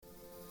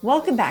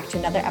Welcome back to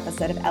another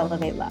episode of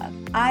Elevate Love.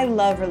 I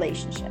love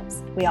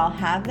relationships. We all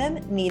have them,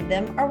 need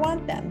them, or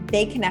want them.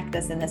 They connect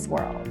us in this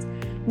world.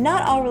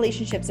 Not all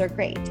relationships are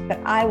great, but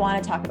I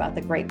want to talk about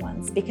the great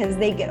ones because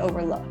they get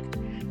overlooked.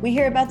 We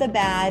hear about the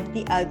bad,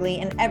 the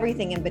ugly, and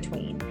everything in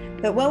between.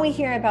 But when we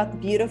hear about the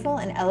beautiful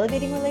and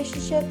elevating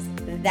relationships,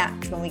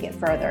 that's when we get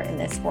further in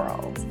this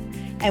world.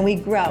 And we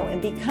grow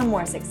and become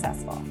more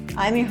successful.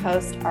 I'm your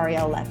host,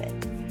 Ariel Levitt.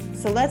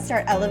 So let's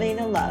start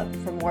elevating love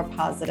for more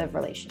positive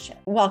relationships.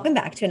 Welcome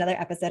back to another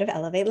episode of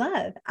Elevate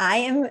Love. I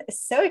am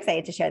so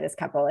excited to share this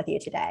couple with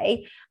you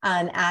today,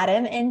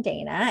 Adam and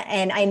Dana.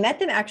 And I met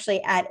them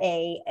actually at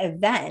a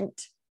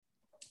event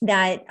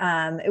that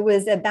it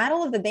was a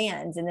battle of the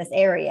bands in this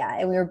area.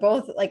 And we were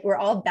both like, we're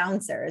all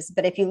bouncers,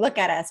 but if you look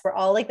at us, we're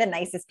all like the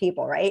nicest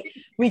people, right?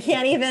 We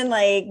can't even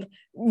like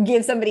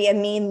give somebody a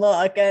mean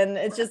look. And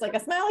it's just like a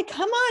smile, like,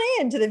 come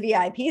on into the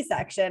VIP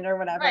section or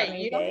whatever it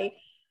may be.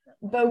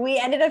 But we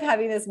ended up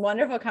having this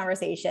wonderful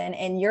conversation,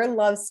 and your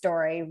love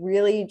story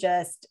really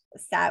just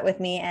sat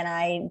with me,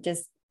 and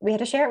we had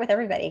to share it with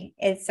everybody.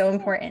 It's so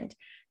important.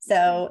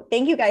 So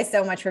thank you guys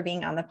so much for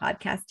being on the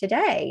podcast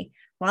today.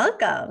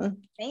 Welcome.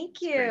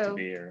 Thank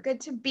you.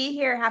 Good to be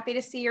here. Happy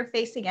to see your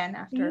face again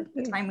after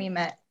the time we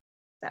met.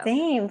 So.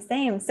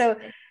 Same. So I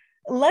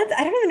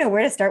don't even know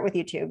where to start with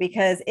you two,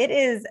 because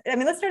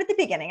let's start at the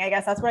beginning. I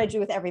guess that's what I do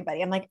with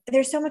everybody. I'm like,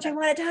 there's so much I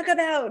want to talk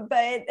about,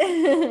 but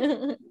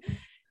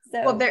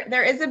well,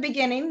 there is a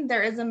beginning,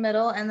 there is a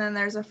middle, and then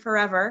there's a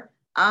forever.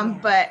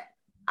 But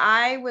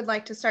I would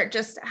like to start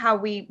just how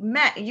we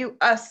met.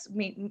 Us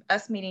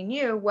meeting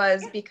you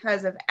was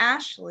because of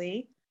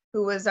Ashley,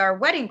 who was our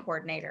wedding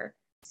coordinator.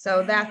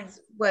 So that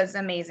was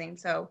amazing.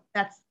 So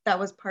that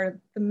was part of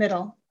the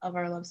middle of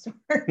our love story.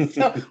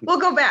 So we'll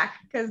go back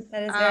because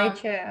that is very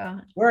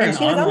true. We're an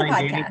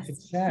online dating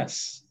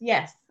success.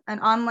 Yes, an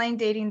online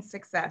dating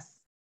success,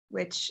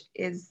 which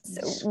is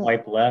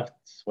swipe left,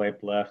 wait,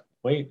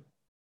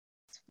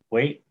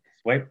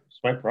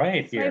 swipe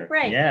right here. Swipe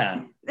right.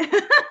 Yeah.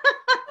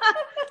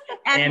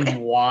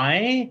 And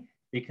why?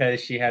 Because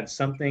she had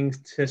something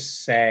to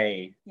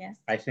say. Yes.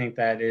 I think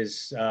that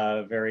is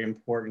a very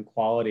important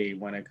quality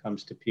when it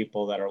comes to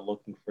people that are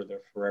looking for their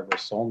forever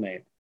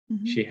soulmate.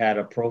 Mm-hmm. She had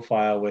a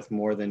profile with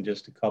more than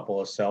just a couple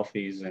of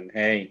selfies and,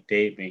 hey,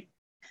 date me.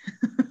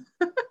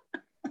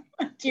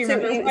 Do you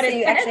remember what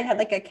you actually had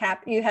like a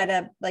cap? You had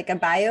a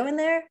bio in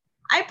there?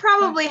 I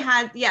probably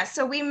had, yeah.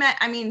 So we met,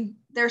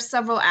 there's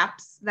several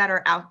apps that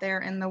are out there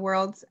in the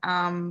world.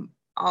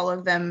 All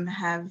of them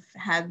have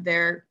had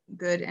their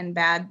good and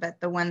bad, but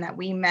the one that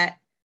we met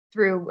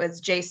through was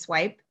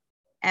JSwipe.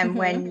 And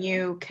when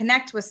you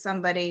connect with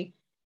somebody,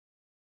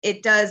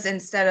 it does,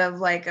 instead of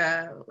like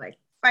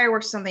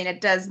fireworks or something, it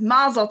does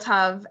Mazel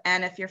Tov.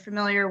 And if you're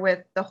familiar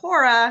with the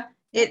Hora,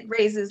 it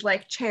raises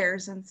like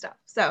chairs and stuff.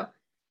 So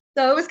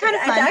it was kind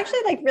of fun. It's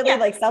actually like really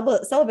like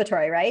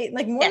celebratory, right?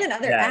 Like more than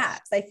other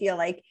apps. I feel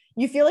like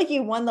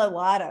you won the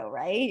lotto,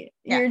 right?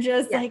 Yeah. You're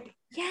just like,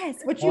 yes.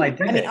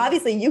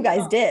 Obviously you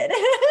guys did.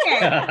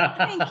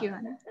 Thank you,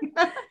 Anna.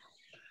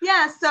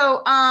 Yeah.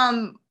 So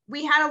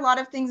we had a lot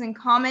of things in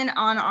common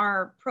on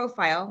our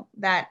profile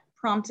that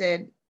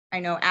prompted, I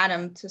know,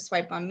 Adam to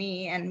swipe on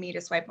me and me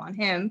to swipe on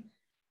him.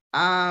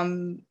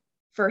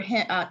 For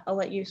him, I'll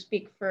let you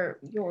speak for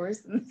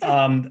yours.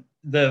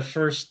 The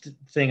first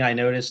thing I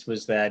noticed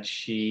was that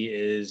she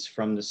is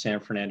from the San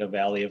Fernando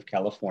Valley of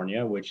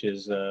California, which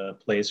is a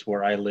place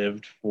where I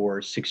lived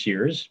for 6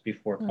 years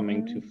before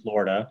coming to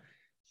Florida.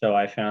 So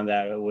I found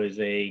that it was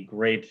a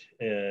great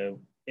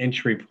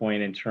entry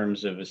point in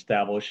terms of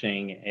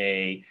establishing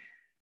a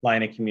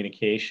line of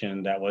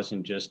communication that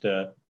wasn't just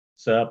a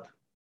sup.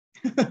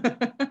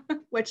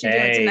 What you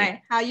doing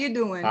tonight? How you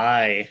doing?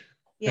 Hi.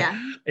 Yeah.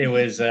 It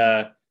was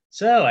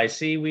so I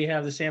see we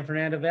have the San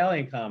Fernando Valley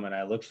in common.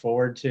 I look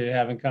forward to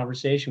having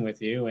conversation with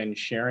you and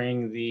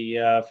sharing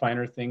the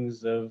finer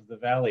things of the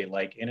Valley,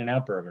 like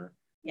In-N-Out Burger.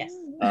 Yes.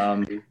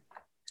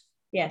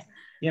 Yes.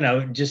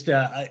 Just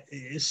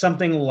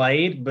something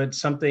light, but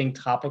something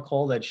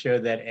topical that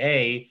showed that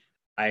A,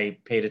 I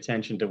paid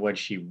attention to what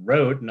she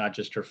wrote, not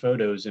just her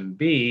photos, and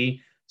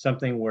B,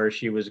 something where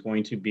she was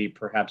going to be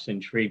perhaps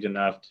intrigued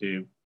enough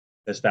to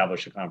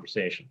establish a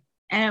conversation.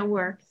 And it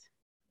worked.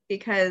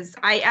 Because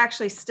I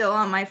actually still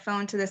on my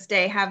phone to this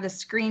day have the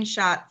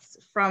screenshots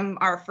from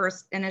our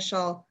first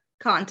initial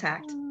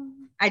contact.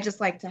 I just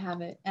like to have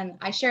it. And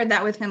I shared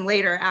that with him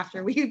later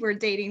after we were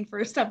dating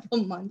for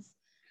several months.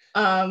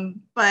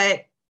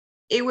 But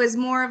it was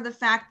more of the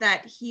fact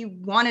that he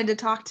wanted to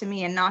talk to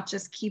me and not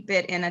just keep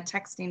it in a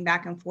texting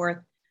back and forth,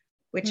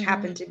 which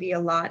happened to be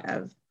a lot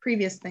of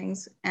previous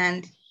things.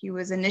 And he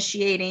was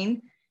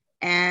initiating,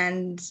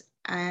 and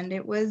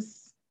it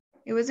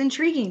was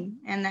intriguing,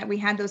 and that we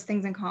had those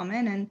things in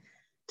common, and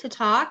to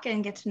talk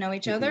and get to know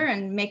each other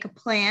and make a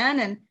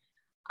plan. And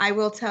I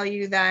will tell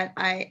you that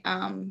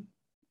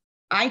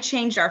I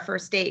changed our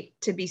first date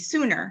to be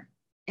sooner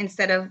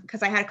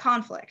because I had a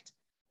conflict.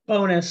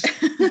 Bonus.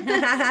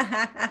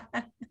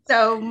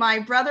 So my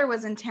brother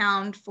was in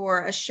town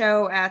for a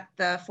show at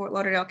the Fort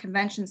Lauderdale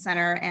Convention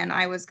Center, and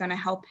I was going to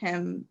help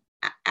him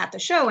at the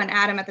show. And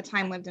Adam at the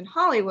time lived in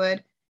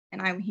Hollywood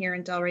and I'm here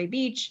in Delray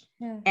Beach.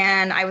 Yeah.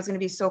 And I was going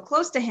to be so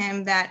close to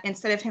him that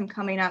instead of him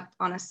coming up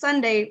on a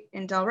Sunday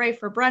in Delray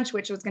for brunch,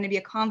 which was going to be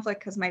a conflict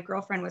because my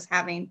girlfriend was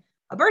having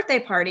a birthday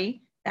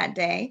party that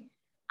day,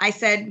 I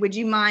said, would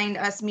you mind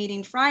us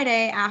meeting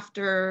Friday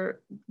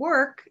after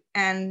work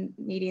and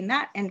meeting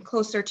that and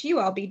closer to you?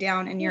 I'll be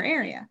down in your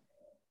area.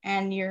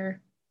 And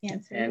your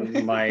answer.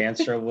 And my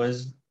answer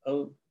was,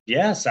 oh,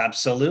 yes,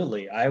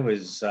 absolutely. I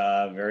was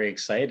very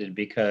excited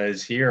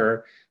because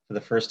here, for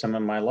the first time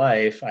in my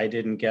life, I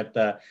didn't get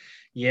the,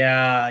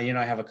 I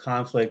have a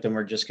conflict and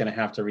we're just going to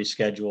have to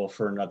reschedule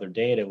for another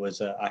date. It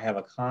was, I have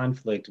a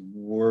conflict.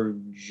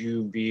 Would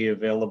you be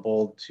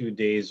available 2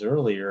 days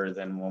earlier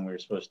than when we were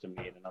supposed to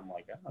meet? And I'm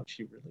like, oh,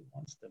 she really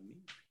wants to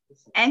meet.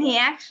 And he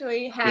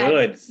actually had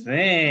good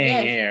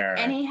thing here.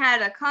 And he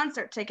had a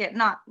concert ticket,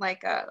 not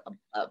like a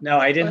no,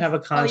 I didn't have a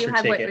concert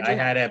ticket. I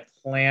had have? a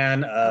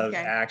plan of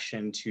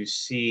action to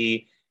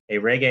see a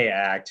reggae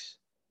act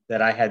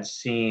that I had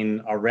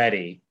seen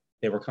already.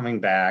 They were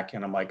coming back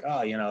and I'm like,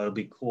 oh, it'll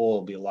be cool.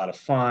 It'll be a lot of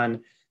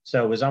fun.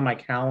 So it was on my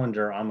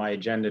calendar, on my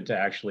agenda to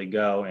actually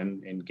go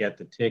and get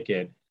the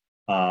ticket.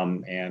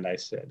 And I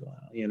said,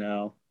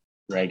 well,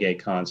 reggae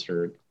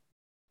concert,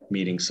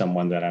 meeting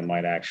someone that I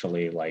might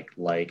actually like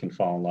and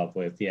fall in love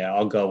with. Yeah,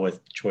 I'll go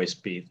with choice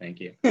B.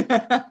 Thank you.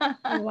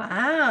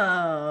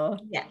 Wow.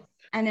 Yes.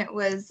 And it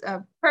was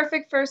a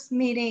perfect first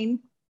meeting.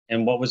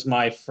 And what was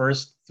my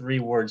first 3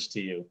 words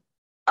to you?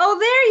 Oh,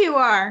 there you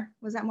are.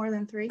 Was that more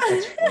than 3?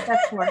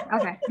 That's 4.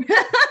 Okay.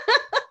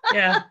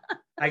 Yeah.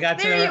 I got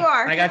to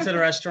the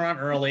restaurant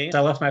early. I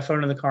left my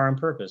phone in the car on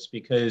purpose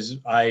because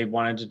I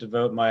wanted to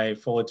devote my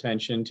full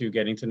attention to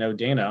getting to know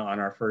Dana on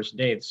our first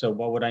date. So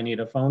what would I need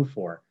a phone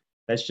for?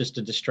 That's just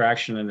a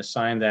distraction and a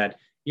sign that,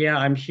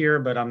 I'm here,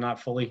 but I'm not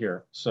fully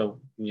here.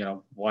 So,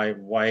 why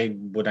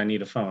would I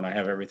need a phone? I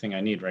have everything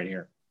I need right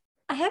here.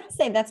 I have to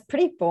say that's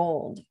pretty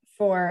bold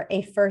for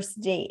a first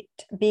date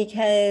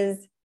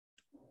because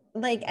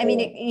I'm saying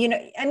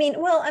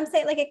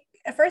like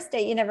a first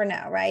date, you never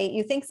know, right?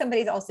 You think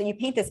somebody's also, you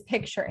paint this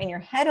picture in your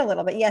head a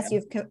little bit. Yes,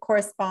 you've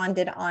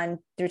corresponded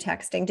through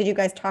texting. Did you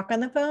guys talk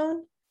on the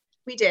phone?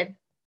 We did.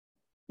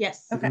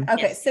 Yes. Okay. Mm-hmm.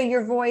 Okay. Yes. So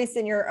your voice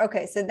and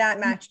so that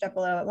matched up a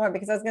little bit more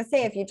because I was going to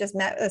say, if you just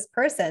met this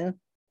person,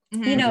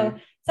 mm-hmm.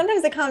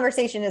 Sometimes the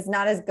conversation is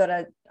not as good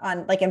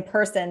on like in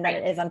person than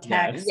it is on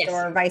text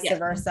or vice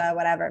versa,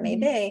 whatever it may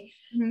be.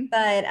 Mm-hmm.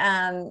 But,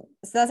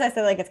 so that's why I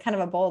said like, it's kind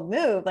of a bold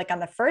move, like on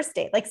the first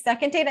date, like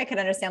second date, I could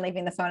understand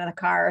leaving the phone in the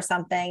car or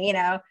something,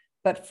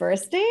 but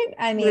first date,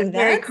 I mean,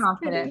 very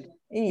confident.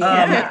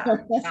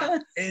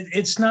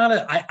 It's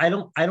not I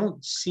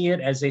don't see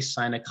it as a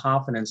sign of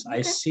confidence. Okay.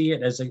 I see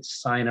it as a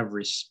sign of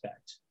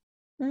respect.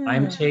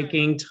 I'm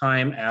taking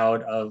time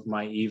out of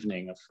my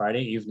evening, a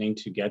Friday evening,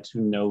 to get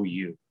to know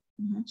you.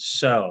 Mm-hmm.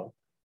 So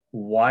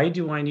why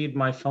do I need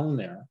my phone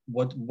there?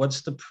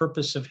 What's the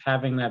purpose of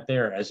having that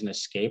there as an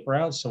escape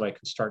route so I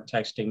can start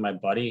texting my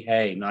buddy,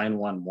 hey,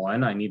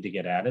 911, I need to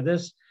get out of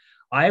this?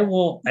 I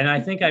will, and I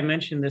think I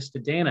mentioned this to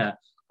Dana,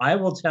 I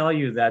will tell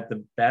you that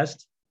the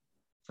best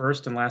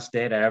first and last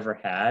date I ever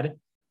had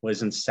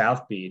was in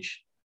South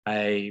Beach.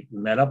 I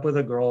met up with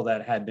a girl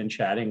that had been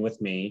chatting with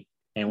me.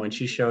 And when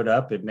she showed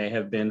up, it may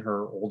have been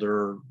her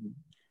older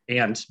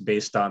aunt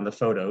based on the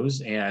photos.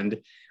 And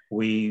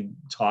we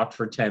talked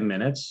for 10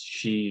 minutes.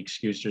 She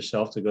excused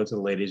herself to go to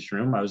the ladies'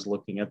 room. I was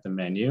looking at the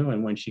menu.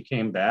 And when she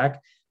came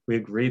back, we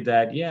agreed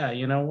that,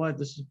 you know what,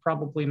 this is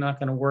probably not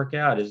going to work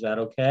out. Is that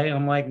okay?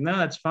 I'm like,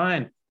 no, it's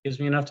fine. Gives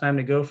me enough time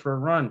to go for a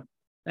run.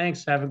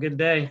 Thanks. Have a good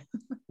day.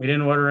 We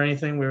didn't order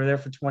anything. We were there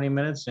for 20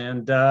 minutes.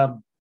 And I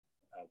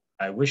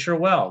wish her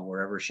well,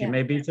 wherever she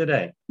may be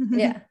today.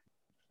 Yeah.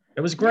 It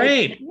was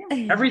great.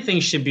 Yeah. Everything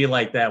should be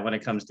like that when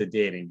it comes to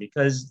dating,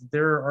 because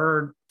there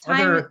are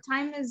other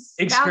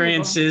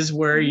experiences valuable.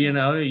 Where,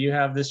 you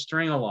have this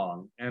string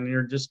along and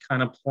you're just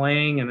kind of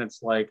playing and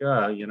it's like,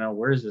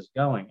 where is this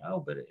going?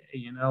 Oh, but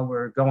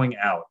we're going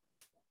out.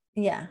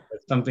 Yeah.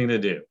 It's something to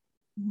do.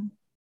 Mm-hmm.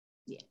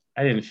 Yeah.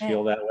 I didn't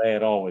feel that way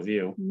at all with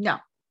you. No.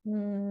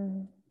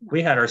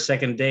 We had our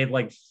second date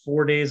like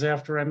 4 days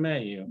after I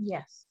met you.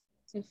 Yes.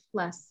 If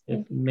less.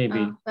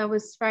 Maybe. That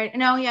was Friday.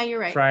 No, yeah, you're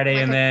right. Friday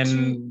like and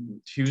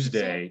then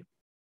Tuesday.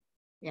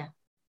 Yeah.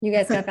 You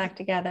guys got back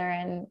together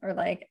and were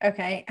like,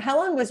 okay. How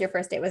long was your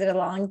first date? Was it a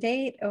long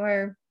date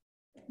or?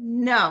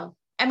 No.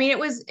 I mean,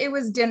 it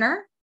was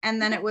dinner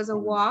and then it was a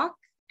walk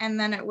and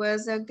then it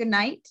was a good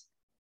night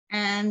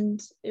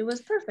and it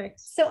was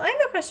perfect. So I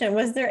have a question.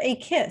 Was there a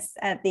kiss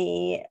at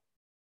the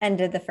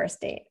end of the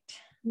first date?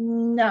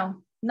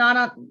 No,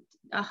 not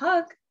a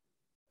hug.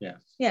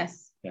 Yes.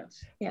 Yes.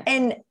 Yes. Yeah.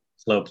 And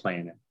slow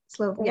playing it.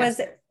 Slow.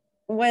 Yes.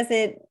 Was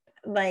it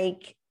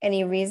like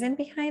any reason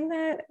behind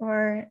that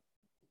or?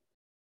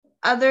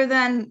 Other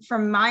than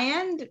from my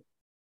end,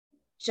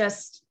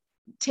 just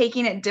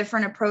taking a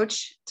different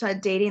approach to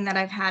dating that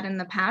I've had in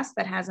the past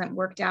that hasn't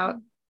worked out.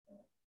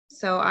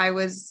 So I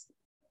was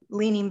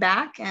leaning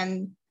back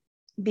and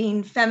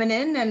being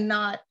feminine and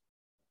not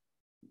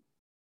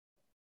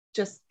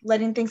just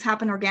letting things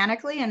happen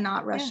organically and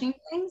not rushing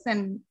things.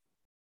 And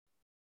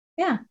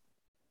yeah,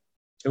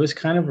 it was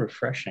kind of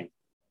refreshing.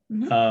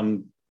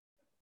 Mhm.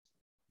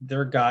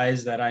 There are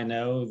guys that I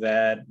know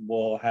that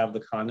will have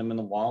the condom in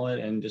the wallet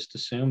and just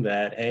assume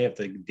that, hey, if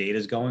the date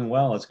is going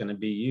well, it's going to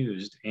be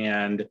used.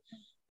 And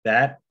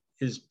that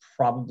is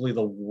probably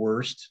the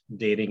worst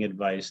dating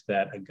advice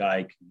that a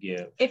guy could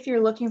give. If you're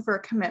looking for a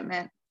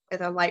commitment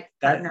with a life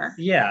partner.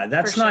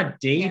 That's not sure.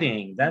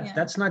 dating.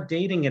 That's not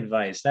dating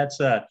advice. That's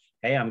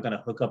hey, I'm going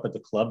to hook up at the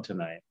club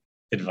tonight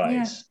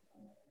advice.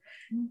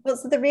 Well,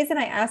 so the reason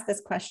I asked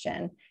this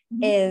question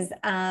is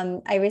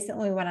I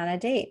recently went on a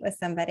date with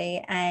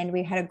somebody and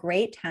we had a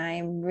great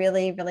time,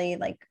 really, really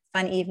like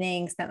fun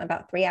evening, spent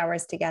about 3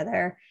 hours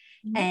together.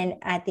 And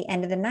at the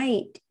end of the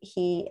night,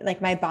 he,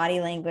 like, my body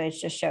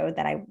language just showed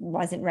that I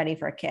wasn't ready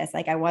for a kiss.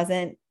 Like I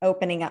wasn't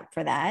opening up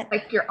for that.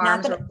 Like your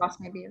arms were crossed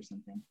maybe or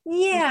something.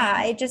 Yeah,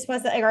 I just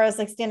wasn't, or I was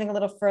like standing a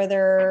little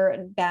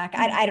further back.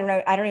 I don't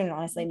know. I don't even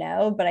honestly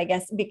know, but I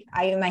guess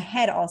in my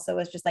head also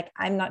was just like,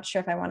 I'm not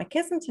sure if I want to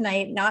kiss him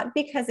tonight. Not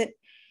because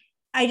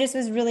I just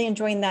was really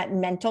enjoying that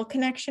mental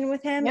connection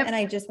with him. And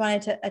I just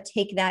wanted to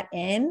take that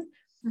in.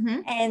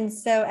 And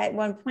so at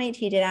one point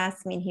he did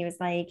ask me, and he was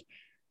like,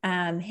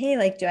 hey,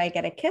 like, do I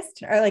get a kiss?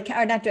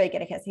 Or not, do I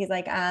get a kiss? He's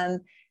like, can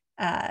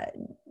I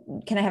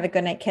have a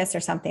goodnight kiss or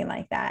something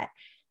like that?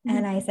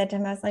 And I said to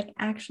him, I was like,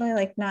 actually,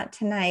 like, not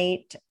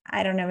tonight.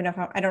 I don't know if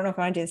I want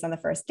to do this on the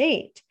first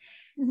date.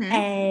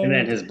 And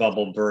then his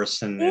bubble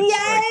bursts, and it's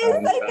I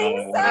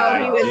think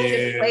so. He was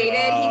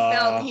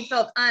deflated. He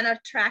felt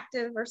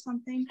unattractive or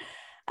something.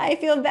 I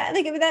feel bad.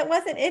 Like that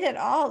wasn't it at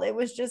all. It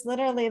was just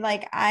literally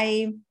like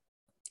and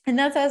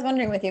that's what I was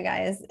wondering with you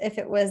guys, if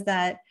it was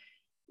that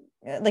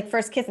like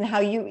first kiss and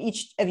how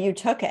each of you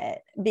took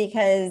it,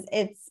 because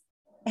it's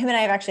him and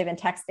I have actually been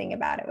texting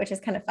about it, which is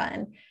kind of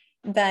fun.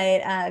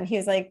 But he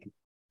was like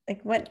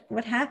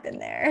what happened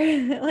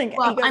there? Like,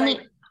 well, I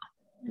mean,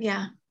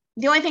 yeah.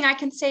 The only thing I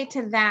can say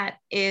to that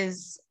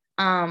is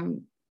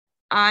I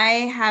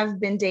had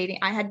been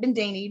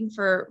dating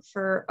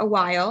for a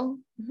while.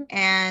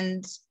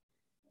 And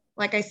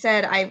like I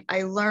said,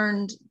 I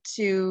learned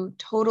to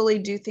totally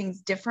do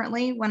things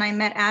differently when I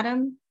met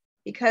Adam,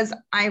 because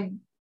I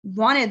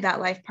wanted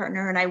that life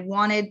partner and I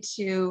wanted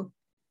to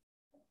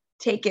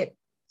take it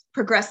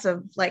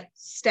progressive, like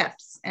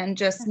steps, and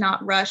just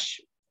not rush.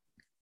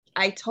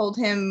 I told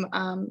him,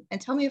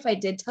 and tell me if I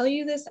did tell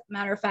you this,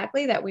 matter of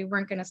factly, that we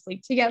weren't going to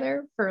sleep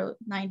together for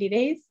 90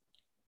 days.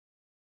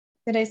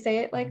 Did I say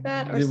it like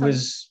that? Or it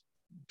was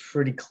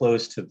pretty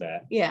close to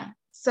that. Yeah.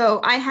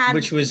 So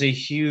which was a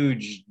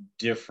huge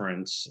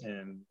difference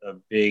and a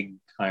big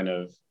kind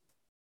of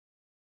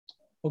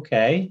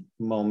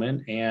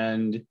moment.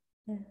 And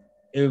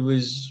it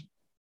was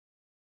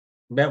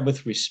met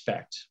with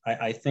respect.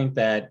 I think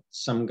that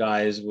some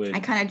guys would. I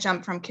kind of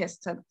jumped from kiss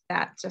to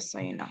that, just so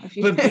you know.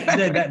 Yeah.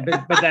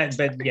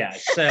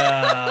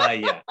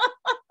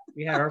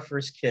 We had our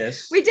first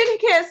kiss. We did a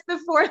kiss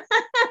before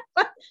that,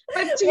 but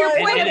to your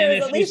point, and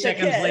then a few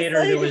seconds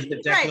later, there was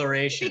the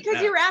declaration. Right,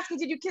 because you were asking,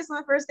 did you kiss on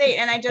the first date?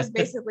 And I just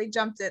basically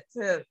jumped it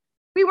to.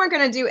 We weren't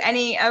going to do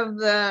any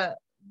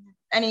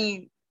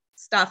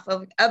stuff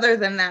other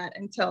than that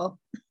until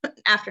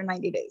after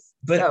 90 days.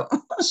 But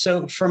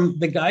so from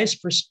the guy's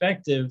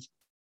perspective,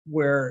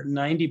 where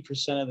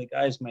 90% of the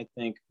guys might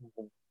think,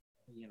 well,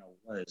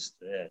 what is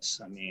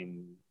this? I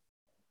mean,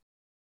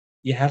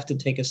 you have to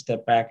take a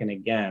step back and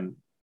again,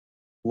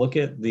 look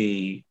at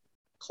the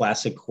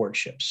classic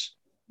courtships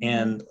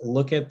and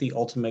look at the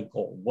ultimate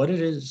goal, what it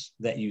is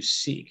that you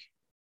seek.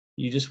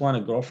 You just want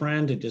a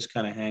girlfriend to just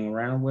kind of hang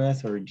around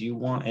with, or do you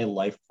want a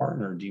life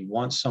partner? Do you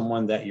want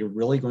someone that you're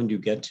really going to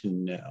get to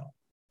know?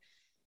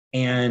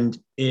 And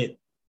it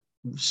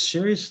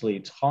seriously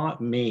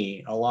taught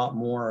me a lot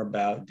more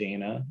about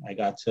Dana. I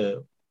got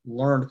to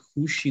learn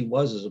who she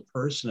was as a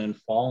person and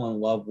fall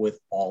in love with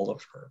all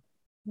of her.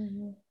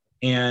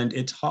 And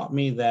it taught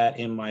me that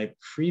in my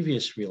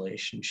previous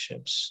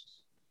relationships,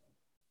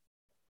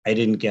 I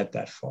didn't get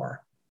that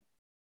far.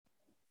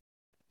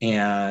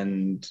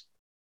 And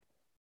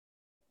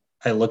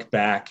I look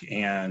back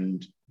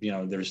and,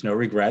 there's no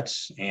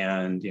regrets.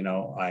 And,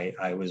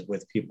 I was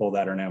with people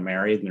that are now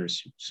married and they're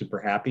super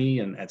happy,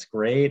 and that's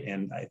great.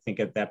 And I think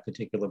at that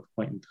particular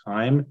point in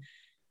time,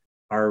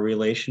 our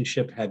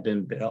relationship had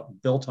been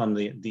built on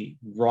the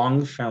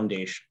wrong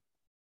foundation,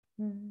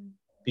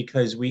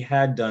 because we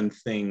had done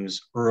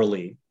things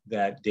early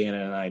that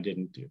Dana and I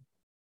didn't do.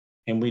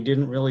 And we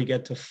didn't really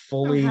get to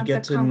fully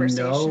get to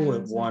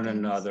know one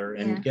another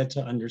and get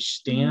to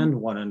understand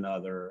one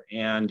another.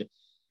 And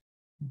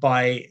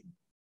by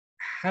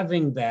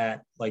having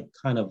that like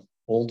kind of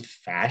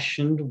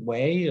old-fashioned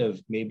way of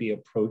maybe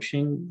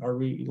approaching our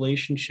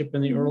relationship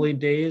in the early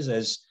days,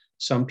 as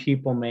some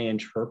people may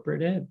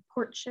interpret it,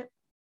 courtship.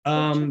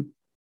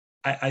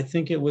 I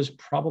think it was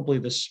probably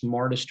the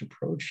smartest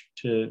approach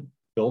to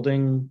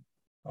building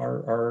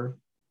our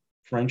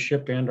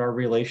friendship and our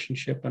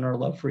relationship and our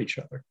love for each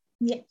other.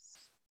 Yes.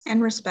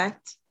 And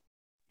respect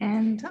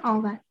and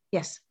all that.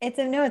 Yes.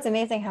 It's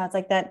amazing how it's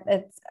like that.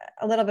 It's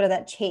a little bit of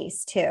that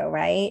chase too,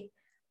 right?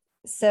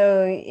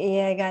 So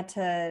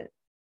yeah,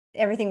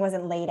 everything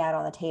wasn't laid out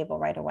on the table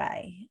right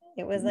away.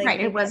 It was like, right.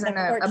 It wasn't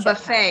a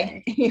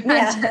buffet.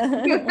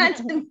 Happened. You had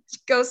to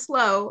go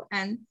slow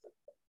and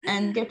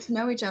get to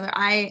know each other.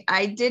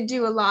 I did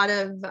do a lot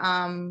of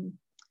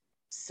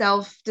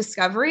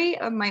self-discovery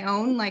of my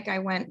own. Like I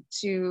went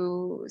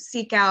to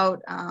seek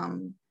out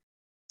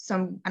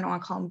some, I don't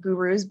want to call them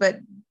gurus, but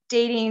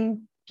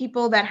dating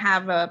people that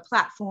have a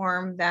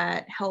platform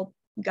that help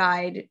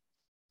guide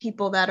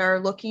people that are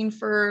looking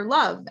for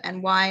love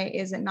and why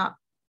is it not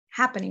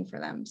happening for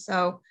them.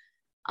 So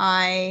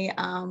I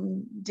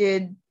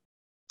did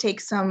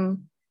take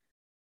some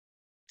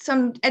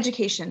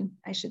education,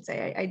 I should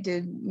say. I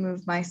did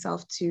move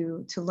myself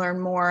to learn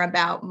more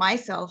about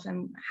myself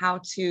and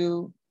how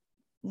to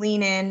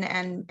lean in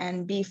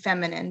and be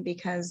feminine,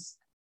 because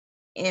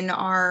in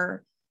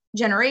our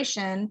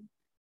generation,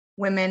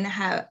 women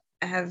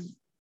have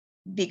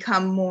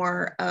become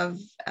more of,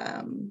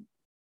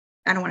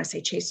 I don't want to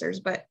say chasers,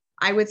 but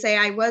I would say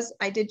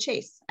I did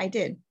chase. I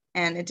did,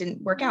 and it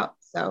didn't work out.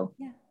 So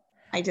yeah.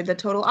 I did the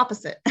total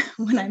opposite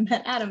when I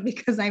met Adam,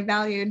 because I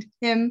valued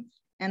him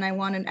and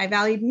I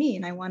valued me,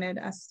 and I wanted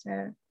us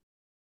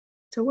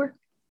to work.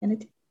 And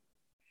it.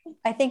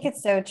 I think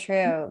it's so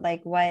true.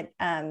 Like what,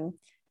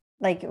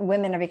 like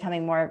women are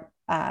becoming more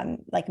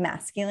like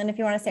masculine, if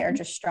you want to say, or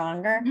just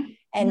stronger,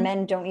 and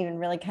men don't even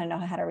really kind of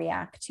know how to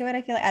react to it.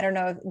 I feel like, I don't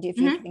know if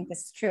you think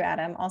this is true,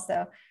 Adam,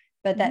 also,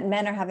 but that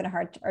men are having a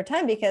hard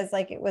time, because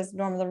like it was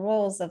normal, the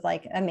rules of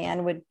like a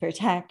man would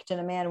protect and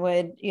a man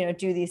would,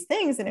 do these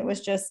things, and it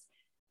was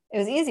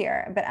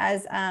easier. But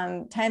as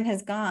time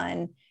has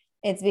gone,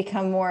 it's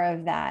become more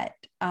of that.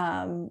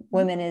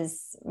 Women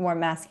is more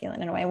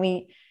masculine in a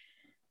way.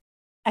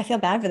 I feel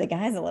bad for the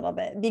guys a little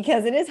bit,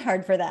 because it is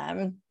hard for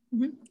them.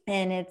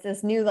 And it's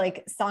this new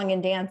like song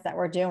and dance that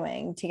we're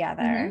doing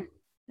together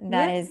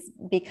that is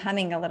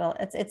becoming a little,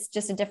 it's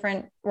just a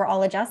different, we're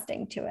all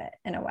adjusting to it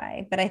in a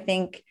way. But I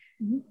think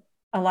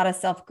a lot of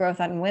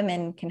self-growth on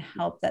women can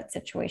help that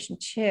situation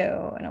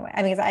too, in a way.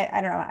 I mean,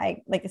 I don't know.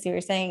 I like to see what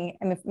you're saying.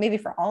 I mean, maybe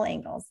for all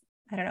angles.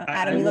 I don't know.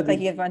 Adam, you look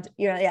like you have one.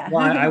 Yeah.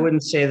 Well, I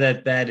wouldn't say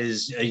that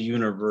is a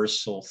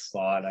universal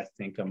thought, I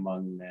think,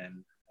 among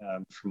men.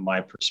 From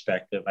my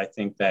perspective, I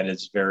think that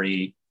is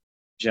very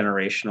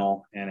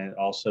generational, and it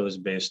also is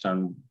based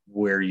on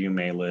where you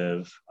may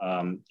live.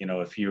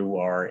 If you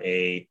are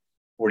a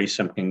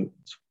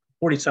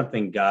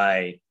 40-something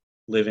guy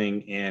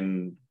living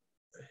in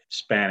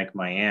Hispanic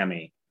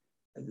Miami,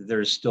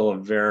 there's still a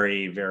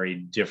very, very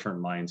different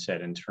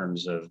mindset in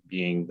terms of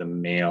being the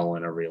male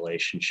in a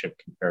relationship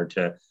compared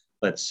to,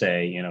 let's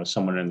say,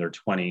 someone in their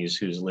 20s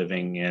who's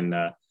living in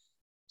a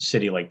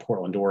city like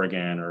Portland,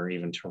 Oregon, or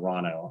even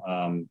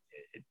Toronto.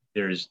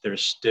 There's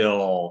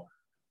still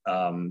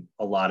a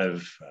lot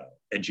of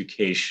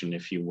education,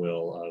 if you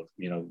will, of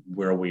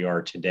where we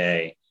are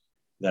today,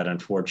 that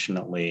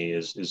unfortunately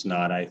is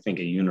not, I think,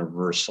 a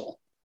universal.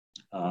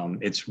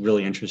 It's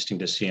really interesting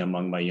to see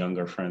among my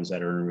younger friends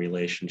that are in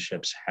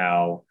relationships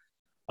how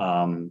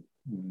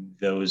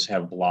those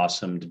have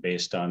blossomed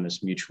based on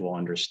this mutual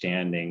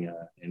understanding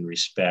and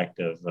respect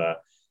of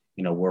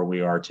where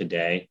we are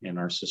today in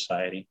our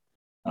society.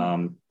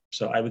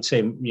 So I would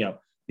say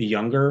the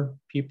younger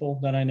people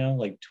that I know,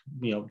 like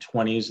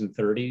 20s and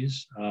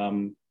 30s,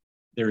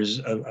 there's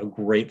a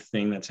great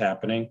thing that's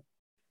happening.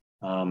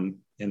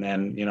 And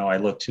then, I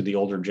look to the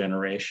older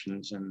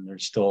generations, and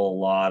there's still a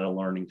lot of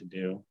learning to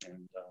do.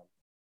 And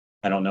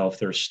I don't know if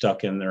they're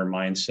stuck in their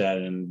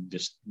mindset and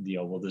just,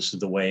 well, this is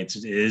the way it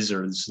is,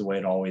 or this is the way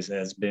it always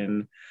has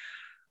been.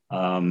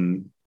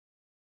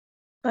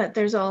 But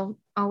there's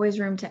always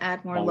room to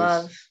add more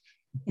love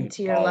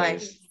into your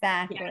life.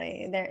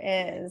 Exactly.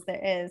 Yes.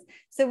 There is.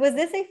 So was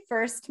this a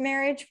first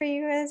marriage for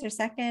you guys, or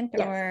second?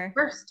 Yes. Or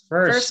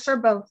first for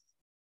both?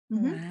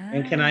 Wow.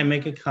 And can I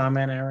make a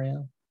comment,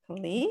 Ariel?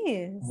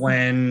 Please.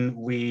 When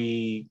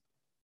we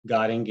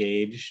got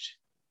engaged,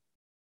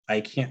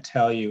 I can't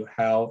tell you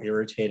how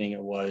irritating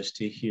it was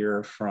to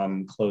hear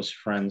from close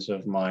friends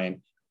of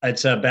mine,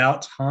 it's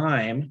about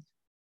time.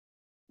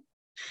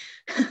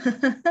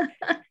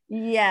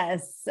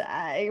 Yes,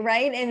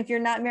 right. And if you're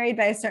not married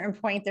by a certain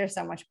point, there's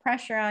so much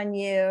pressure on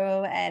you,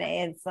 and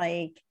it's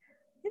like,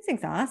 it's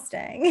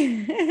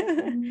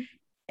exhausting.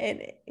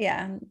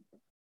 Yeah.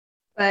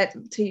 But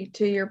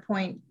to your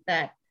point,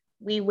 that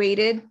we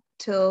waited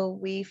till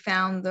we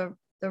found the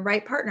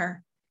right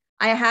partner.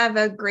 I have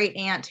a great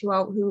aunt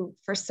who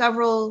for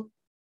several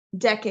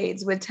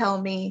decades would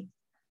tell me,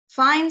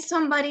 find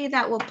somebody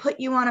that will put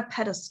you on a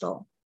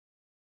pedestal.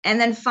 And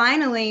then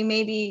finally,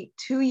 maybe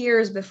 2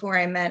 years before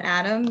I met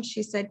Adam,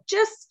 she said,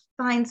 just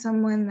find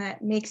someone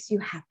that makes you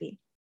happy.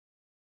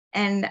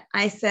 And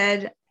I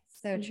said,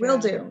 so will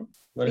do.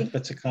 What if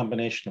it's a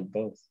combination of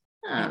both?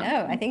 I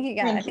know. I think you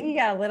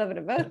got a little bit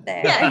of both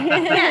there.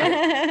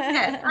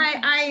 Yes.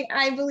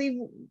 I believe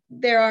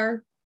there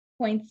are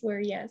points where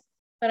yes,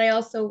 but I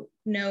also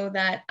know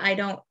that I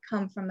don't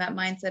come from that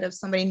mindset of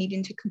somebody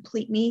needing to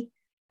complete me.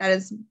 That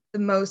is the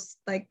most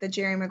like the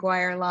Jerry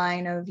Maguire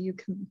line of "you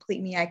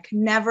complete me."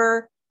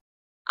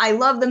 I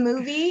love the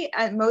movie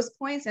at most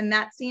points, and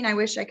that scene, I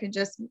wish I could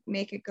just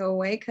make it go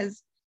away,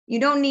 because you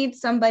don't need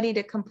somebody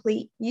to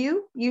complete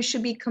you. You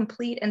should be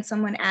complete, and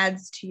someone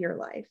adds to your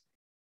life.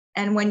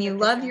 And when you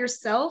love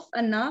yourself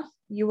enough,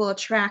 you will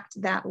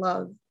attract that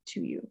love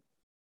to you.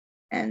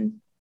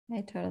 And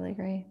I totally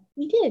agree.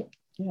 we did.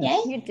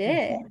 Yes. You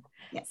did.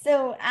 Yeah.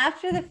 So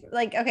after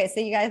okay, so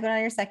you guys went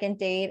on your second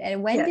date,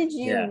 and when did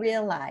you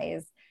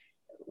realize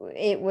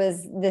it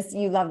was this,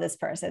 you love this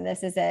person,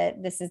 this is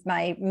it, this is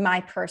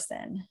my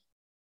person?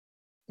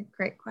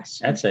 Great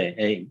question.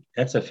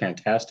 That's a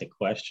fantastic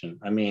question.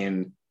 I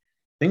mean,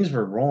 things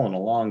were rolling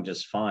along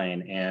just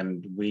fine,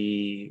 and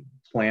we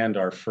planned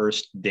our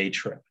first day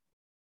trip,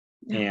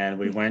 and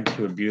we went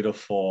to a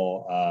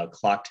beautiful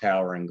clock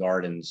tower and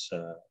gardens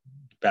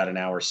about an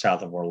hour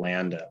south of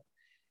Orlando.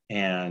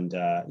 And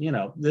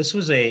this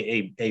was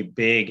a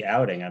big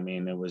outing. I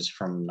mean, it was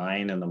from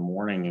 9 a.m.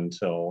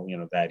 until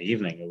that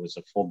evening. It was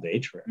a full day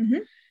trip. Mm-hmm.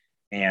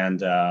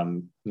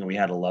 And we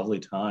had a lovely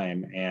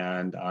time.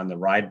 And on the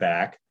ride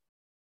back,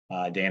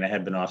 Dana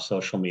had been off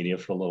social media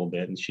for a little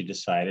bit, and she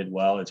decided,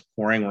 well, it's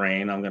pouring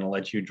rain. I'm going to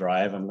let you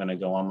drive. I'm going to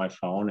go on my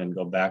phone and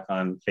go back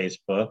on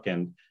Facebook.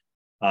 And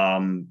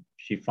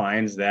she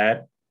finds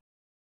that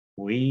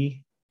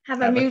we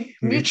have a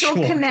mutual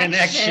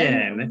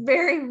connection.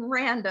 Very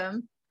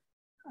random.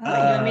 Oh, you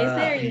want me to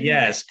say?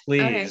 Yes,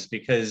 please, okay.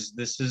 Because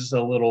this is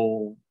a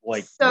little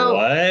like, what? So,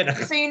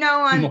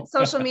 on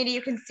social media,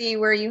 you can see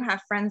where you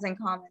have friends in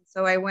common.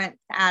 So I went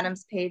to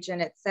Adam's page, and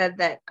it said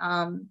that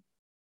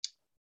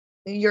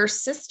your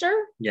sister,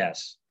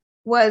 yes,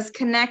 was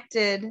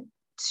connected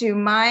to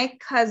my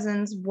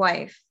cousin's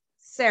wife,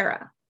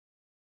 Sarah.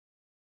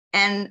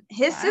 And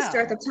his sister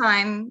at the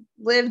time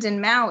lived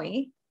in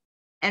Maui,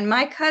 and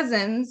my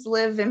cousins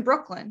live in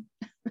Brooklyn.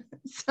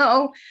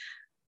 So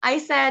I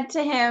said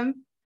to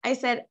him,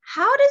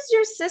 how does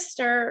your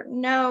sister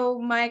know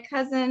my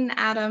cousin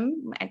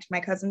Adam,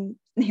 my cousin's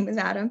name is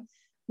Adam,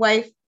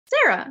 wife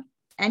Sarah?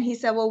 And he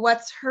said, well,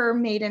 what's her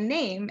maiden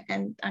name?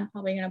 And I'm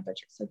probably going to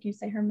butcher. So can you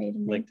say her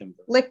maiden name?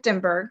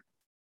 Lichtenberg.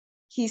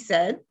 He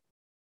said.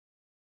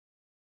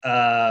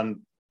 I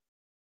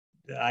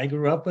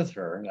grew up with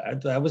her.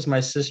 That was my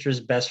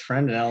sister's best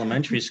friend in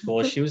elementary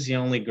school. She was the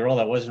only girl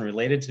that wasn't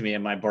related to me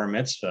at my bar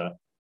mitzvah.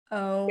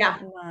 Oh, yeah.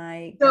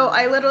 My God. So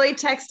I literally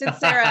texted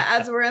Sarah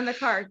as we're in the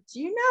car, do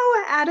you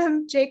know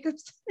Adam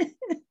Jacobson?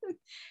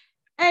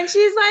 And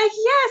she's like,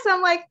 yes.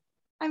 I'm like,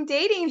 I'm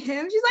dating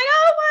him. She's like,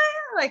 oh,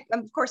 wow. Like,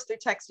 of course, through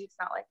text, it's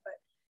not like, but.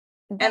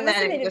 That must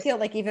have made it feel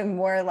like even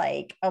more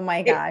like, oh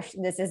my gosh,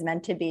 this is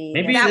meant to be.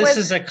 Maybe this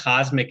is a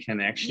cosmic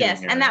connection.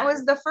 Yes. Here. And that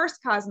was the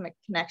first cosmic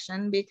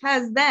connection,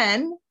 because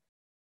then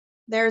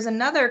there's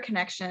another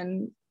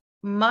connection.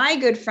 My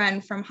good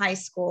friend from high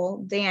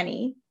school,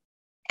 Danny,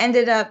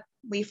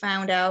 we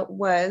found out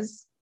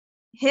was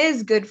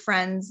his good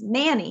friend's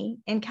nanny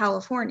in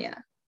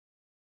California.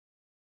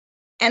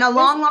 And a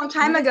long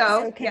time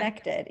ago. So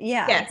connected.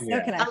 Yeah. Yes.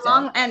 So connected.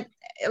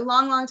 A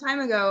long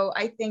time ago,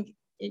 I think,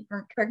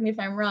 correct me if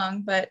I'm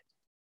wrong, but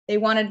they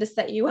wanted to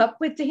set you up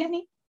with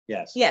Danny.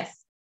 Yes.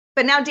 Yes.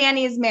 But now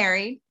Danny is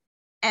married,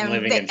 and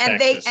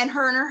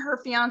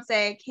her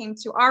fiance came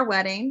to our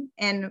wedding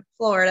in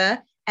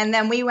Florida, and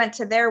then we went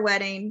to their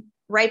wedding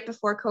right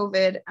before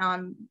COVID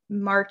on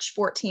March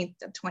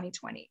 14th of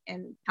 2020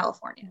 in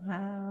California.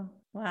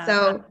 Wow.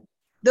 So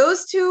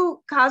those two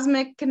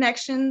cosmic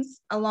connections,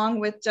 along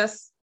with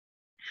just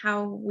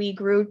how we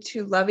grew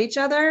to love each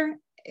other,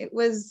 it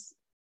was,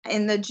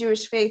 in the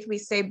Jewish faith, we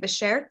say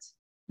beshert,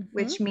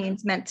 which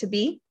means meant to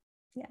be.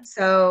 Yeah.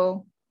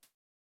 So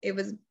it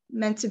was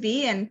meant to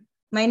be. And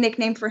my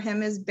nickname for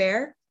him is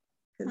Bear.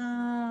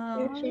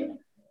 Honey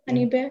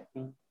Bear.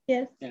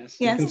 Yes.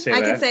 I can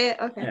say it.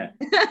 Okay. Yeah.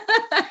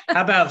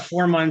 How about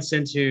 4 months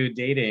into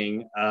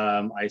dating,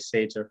 I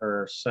say to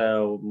her,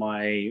 so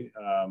my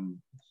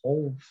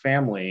whole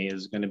family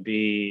is going to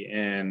be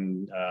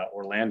in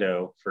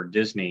Orlando for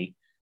Disney.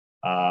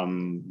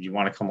 You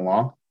want to come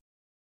along?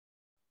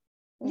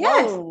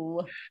 Yes.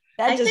 Whoa,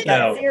 that just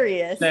got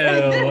serious.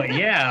 So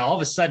yeah, all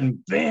of a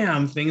sudden,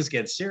 bam, things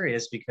get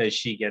serious, because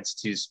she gets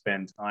to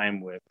spend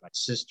time with my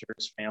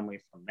sister's family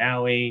from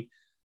Maui,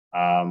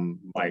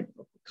 my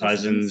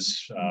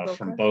cousins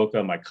from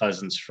Boca, my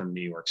cousins from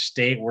New York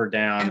State were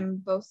down.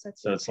 And both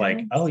sets so it's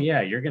like, oh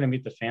yeah, you're going to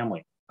meet the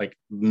family, like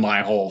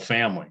my whole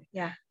family.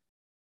 Yeah.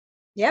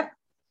 Yep.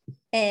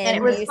 And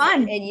it was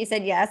fun. And you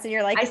said yes, and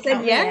you're like, I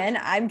said yes.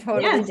 I'm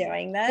totally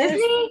doing this.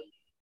 Disney,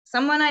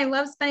 someone I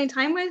love spending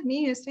time with, me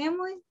and his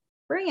family,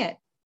 bring it.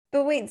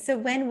 But wait, so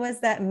when was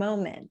that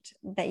moment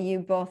that you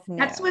both knew?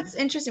 That's what's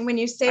interesting when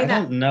you say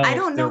that. I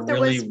don't know if there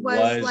really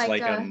was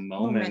like a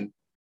moment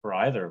for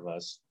either of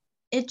us.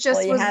 It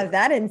just you have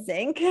that in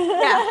sync. Yeah.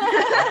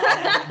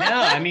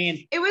 No, I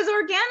mean, it was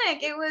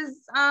organic. It was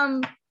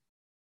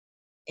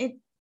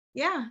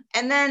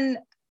and then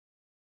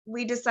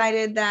we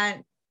decided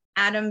that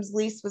Adam's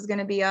lease was going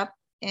to be up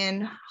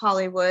in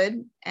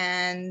Hollywood,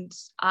 and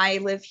I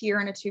live here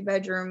in a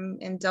 2-bedroom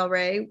in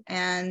Delray,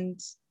 and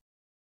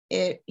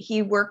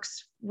he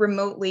works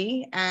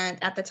remotely, and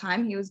at the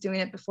time he was doing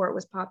it before it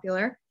was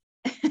popular.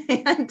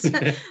 And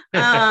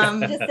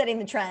just setting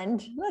the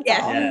trend.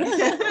 That's all.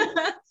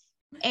 Yeah.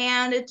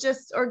 And it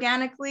just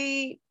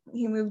organically,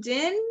 he moved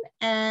in,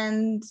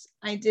 and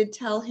I did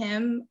tell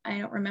him, I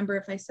don't remember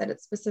if I said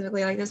it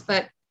specifically like this,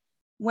 but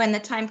when the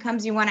time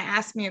comes you want to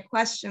ask me a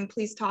question,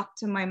 please talk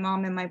to my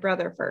mom and my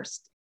brother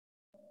first.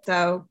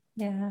 So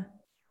yeah,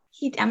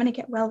 I'm gonna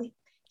get well.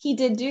 He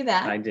did do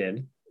that. I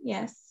did.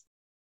 Yes.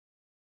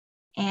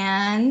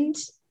 And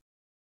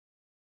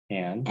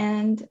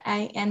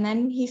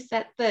then he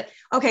set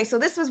okay, so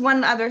this was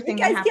one other thing.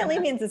 You guys can't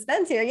leave me in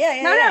suspense here.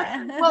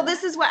 Yeah. No. Well,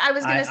 this is what I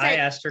was gonna say. I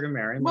asked her to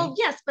marry me. Well,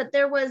 yes, but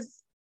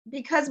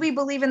because we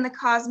believe in the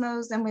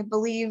cosmos and we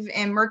believe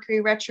in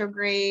Mercury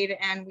retrograde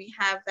and we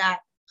have that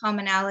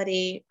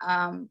commonality.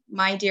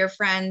 My dear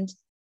friend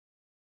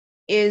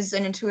is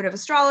an intuitive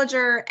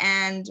astrologer,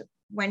 and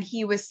when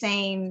he was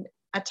saying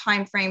a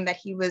time frame that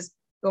he was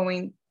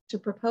going to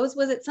propose,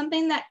 was it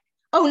something that?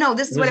 Oh no,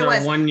 this is what it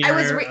was. 1 year I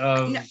was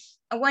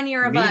a 1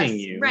 year of us,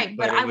 you, right?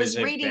 But I was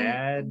reading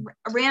a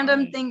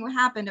random thing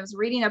happened. I was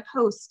reading a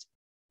post,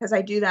 because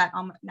I do that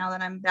now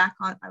that I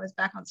was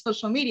back on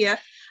social media.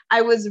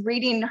 I was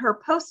reading her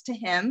post to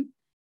him,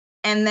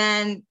 and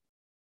then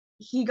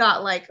he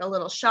got like a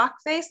little shock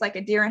face, like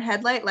a deer in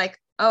headlight, like,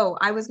 oh,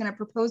 I was going to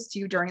propose to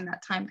you during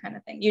that time, kind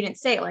of thing. You didn't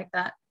say it like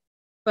that,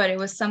 but it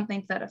was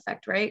something to that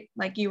effect, right?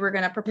 Like you were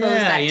going to propose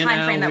that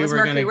time frame that was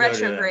Mercury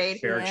retrograde.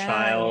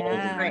 Fairchild,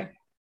 right?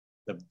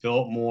 The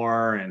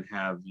Biltmore, and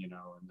have a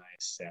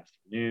nice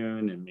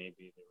afternoon, and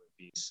maybe there would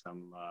be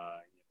some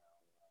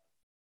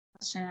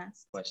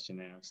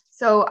question asked.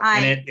 So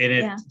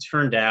it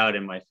turned out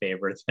in my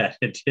favor that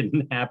it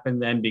didn't happen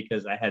then,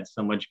 because I had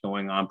so much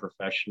going on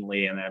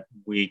professionally in that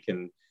week,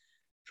 and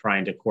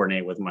trying to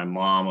coordinate with my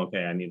mom.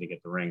 Okay, I need to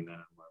get the ring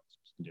then.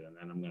 And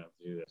then I'm going to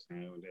do this.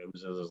 And it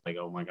was like,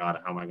 oh my God,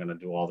 how am I going to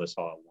do all this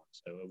all at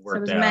once? So it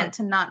worked out. It was meant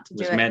to not to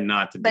do it. It was meant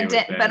not to do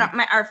it. But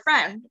our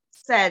friend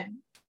said,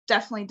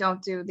 definitely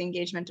don't do the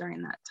engagement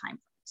during that time.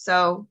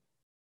 So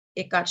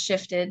it got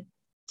shifted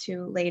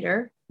to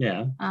later.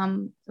 Yeah.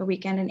 The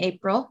weekend in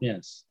April.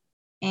 Yes.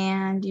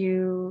 And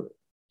you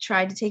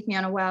tried to take me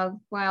on a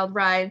wild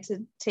ride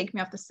to take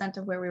me off the scent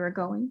of where we were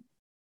going.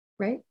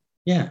 Right?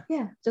 Yeah.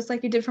 Yeah. Just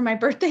like you did for my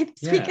birthday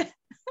this weekend.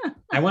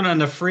 I went on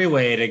the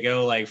freeway to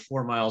go like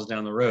 4 miles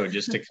down the road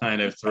just to kind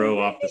of throw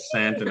off the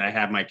scent. And I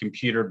had my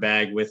computer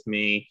bag with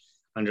me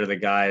under the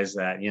guise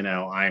that,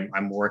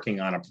 I'm working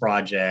on a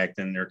project,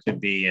 and there could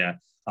be a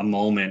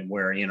moment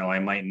where, I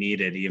might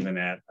need it even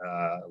at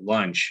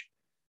lunch,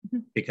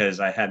 because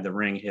I had the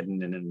ring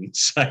hidden in an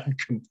inside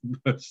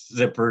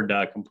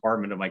zippered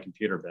compartment of my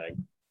computer bag.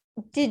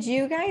 Did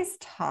you guys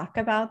talk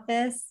about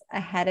this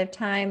ahead of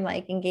time,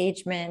 like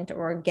engagement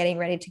or getting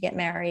ready to get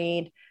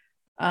married?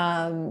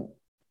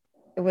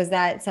 Was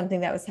that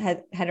something that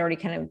had already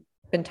kind of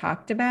been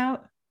talked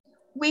about?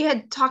 We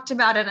had talked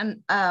about it,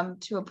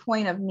 and to a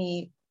point of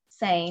me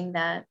saying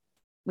that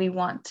we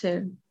want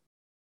to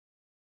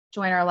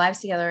join our lives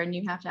together, and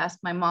you have to ask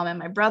my mom and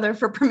my brother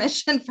for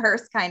permission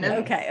first, kind of.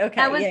 Okay.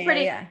 That was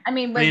pretty. Yeah. I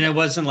mean, it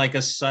wasn't like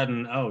a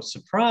sudden,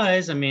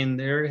 surprise. I mean,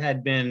 there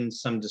had been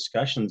some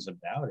discussions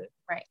about it.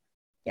 Right.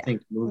 I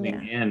think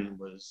moving in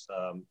was,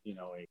 a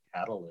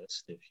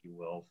catalyst, if you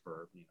will,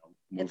 for,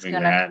 moving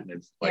that.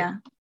 It's like,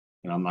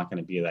 I'm not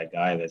going to be that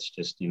guy that's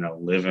just,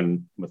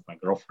 living with my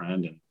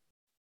girlfriend, and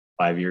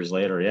 5 years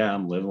later,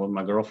 I'm living with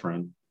my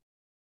girlfriend.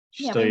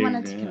 We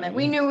wanted to commit.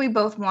 We knew we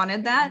both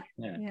wanted that.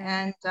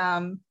 Yeah.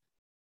 And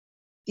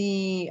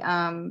the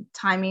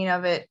timing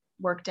of it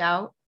worked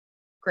out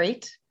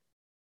great.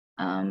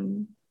 We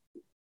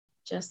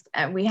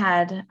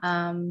had,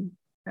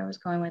 where I was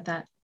going with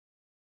that.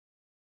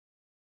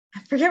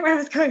 I forget where I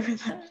was going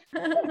with that.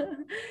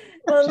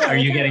 Are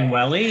you getting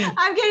welly?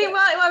 I'm getting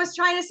welly. Well, I was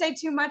trying to say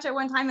too much at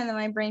one time, and then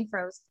my brain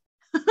froze.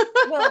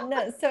 Well,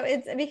 no. So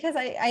it's because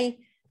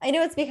I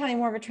know it's becoming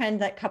more of a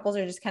trend that couples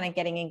are just kind of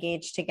getting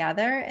engaged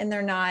together, and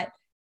they're not,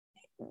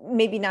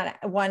 maybe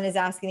not one is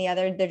asking the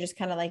other. They're just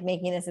kind of like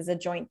making this as a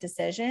joint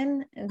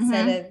decision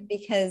instead of,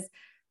 because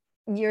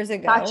years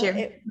ago,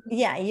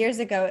 years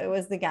ago, it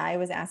was the guy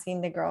was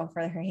asking the girl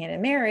for her hand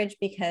in marriage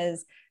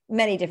because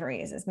many different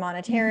reasons,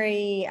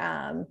 monetary,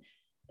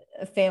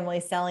 family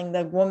selling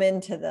the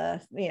woman to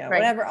the,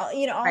 whatever,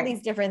 all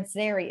these different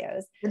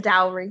scenarios. The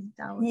dowry.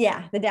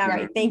 Yeah. The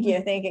dowry. Thank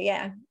you.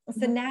 Yeah.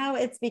 So now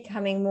it's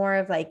becoming more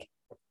of like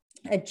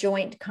a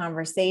joint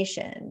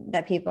conversation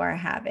that people are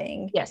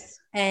having. Yes.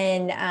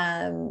 And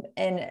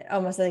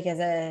almost like as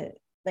a,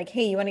 like,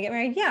 hey, you want to get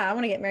married? Yeah, I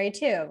want to get married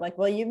too. Like,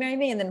 will you marry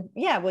me? And then,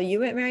 will you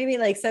marry me?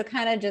 Like, so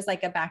kind of just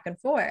like a back and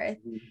forth.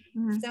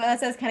 Mm-hmm. So I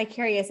was kind of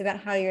curious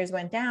about how yours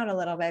went down a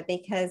little bit,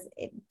 because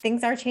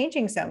things are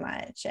changing so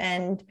much.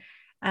 And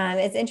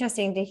it's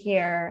interesting to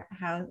hear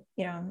how,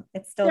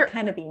 it's still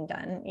kind of being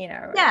done,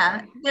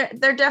 Yeah,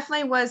 there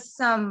definitely was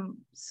some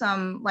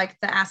like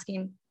the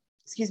asking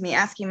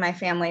my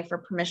family for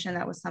permission.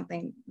 That was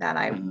something that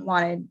I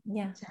wanted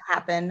to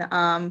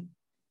happen.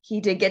 He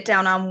did get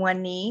down on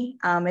one knee.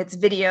 It's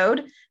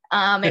videoed.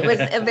 It was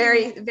a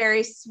very,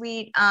 very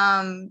sweet.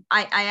 I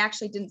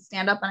actually didn't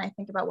stand up, and I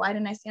think about why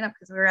didn't I stand up,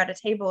 because we were at a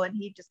table and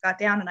he just got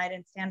down and I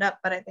didn't stand up,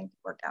 but I think it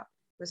worked out.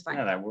 It was fine.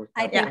 Yeah, that worked.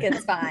 I think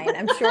it's fine.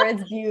 I'm sure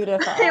it's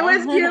beautiful. It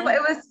was beautiful.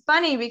 It was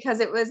funny because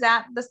it was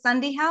at the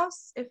Sunday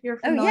House, if you're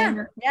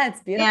familiar. Yeah,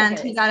 it's beautiful. And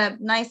he got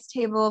a nice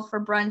table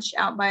for brunch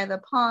out by the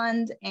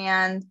pond,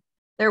 and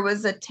there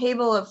was a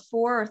table of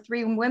 4 or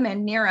 3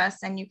 women near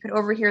us, and you could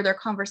overhear their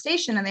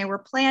conversation, and they were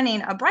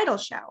planning a bridal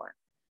shower.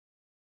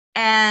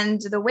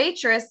 And the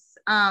waitress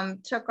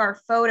took our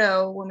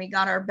photo when we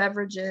got our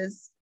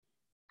beverages.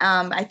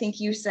 I think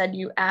you said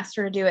you asked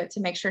her to do it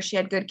to make sure she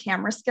had good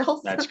camera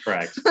skills. That's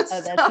correct. Oh,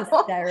 that's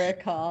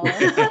hysterical.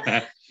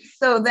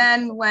 So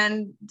then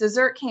when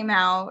dessert came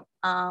out,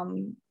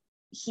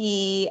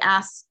 he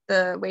asked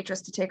the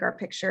waitress to take our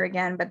picture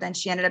again, but then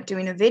she ended up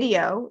doing a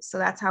video. So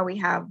that's how we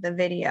have the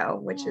video,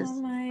 which is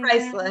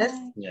priceless.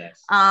 God.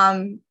 Yes.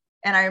 And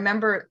I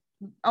remember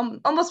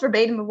almost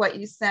verbatim of what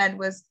you said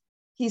was,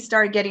 he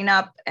started getting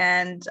up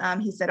and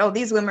he said, "Oh,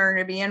 these women are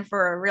going to be in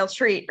for a real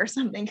treat," or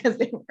something, because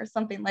they were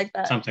something like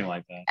that. Something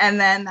like that. And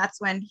then that's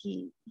when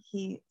he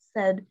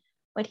said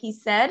what he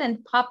said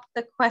and popped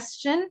the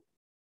question.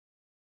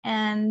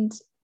 And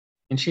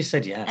she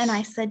said yes. And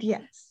I said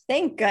yes.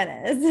 Thank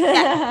goodness.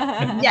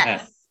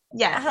 Yes.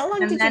 Yes. How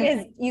long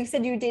you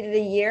said you dated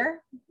a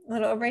year? A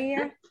little over a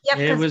year? Yep.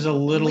 It was a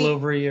little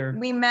over a year.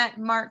 We met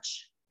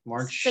March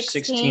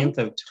 16th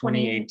of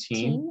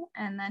 2018.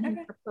 And then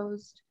he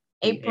proposed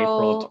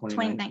April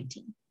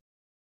 2019.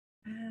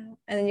 Wow.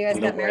 And then you guys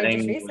got married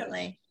just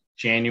recently.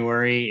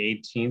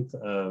 January 18th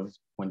of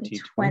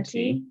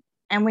 2020.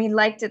 And we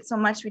liked it so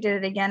much, we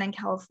did it again in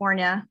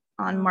California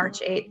on March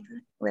 8th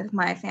with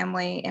my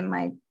family in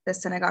the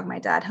synagogue my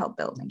dad helped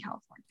build in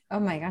California. Oh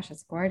my gosh,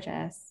 it's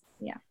gorgeous.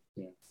 Yeah.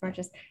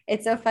 Gorgeous.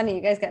 It's so funny.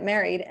 You guys got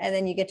married and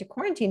then you get to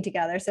quarantine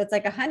together. So it's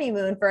like a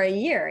honeymoon for a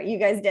year. You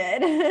guys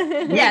did.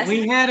 Yes.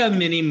 We had a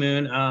mini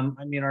moon.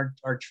 I mean,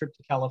 our trip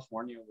to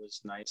California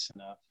was nice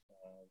enough.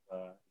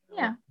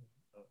 A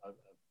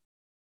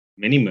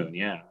mini moon.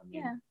 Yeah. I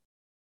mean,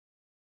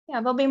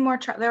 yeah. There'll be more.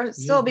 There'll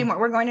still be more.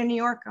 We're going to New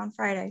York on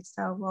Friday.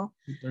 So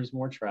there's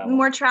more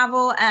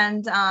travel.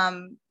 And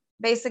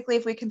basically,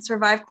 if we can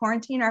survive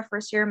quarantine, our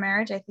first year of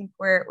marriage, I think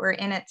we're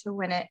in it to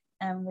win it.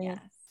 And we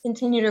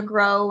continue to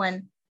grow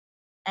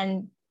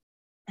and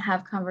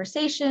have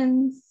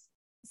conversations.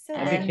 So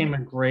I became a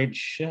great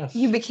chef.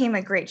 You became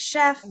a great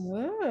chef.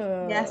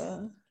 Ooh.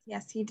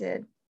 Yes, he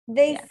did.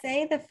 They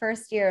say the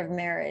first year of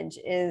marriage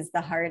is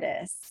the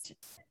hardest.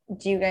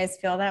 Do you guys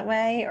feel that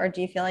way? Or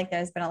do you feel like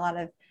there's been a lot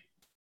of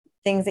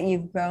things that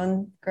you've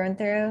grown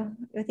through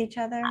with each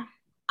other?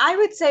 I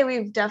would say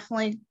we've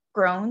definitely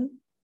grown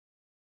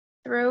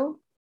through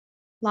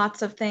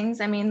lots of things.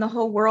 I mean, the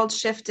whole world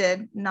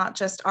shifted, not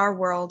just our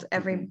world.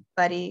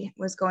 Everybody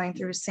was going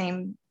through the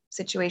same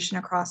situation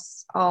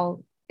across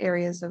all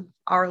areas of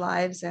our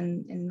lives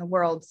and in the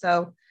world.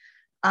 So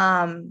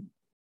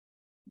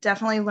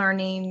definitely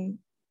learning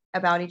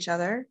about each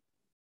other,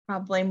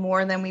 probably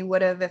more than we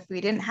would have if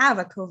we didn't have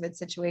a COVID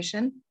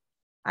situation.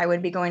 I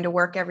would be going to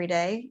work every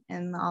day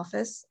in the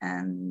office,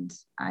 and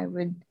I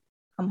would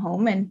come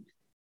home, and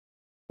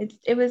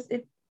it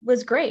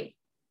was great.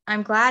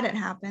 I'm glad it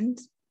happened.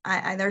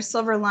 There's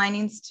silver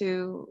linings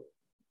to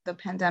the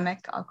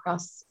pandemic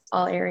across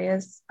all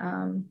areas.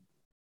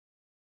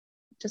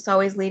 Just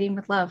always leading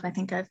with love. I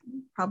think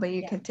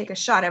you could take a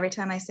shot every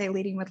time I say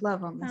leading with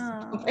love on this.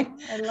 Oh,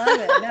 I love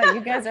it. No, you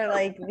guys are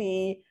like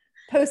the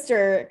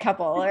poster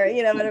couple, or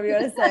whatever you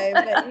want to say,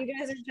 but you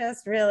guys are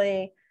just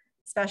really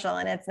special,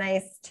 and it's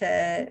nice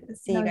to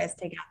see you guys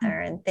together.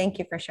 And thank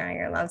you for sharing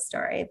your love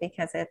story,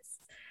 because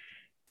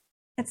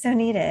it's so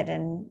needed.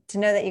 And to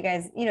know that you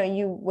guys,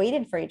 you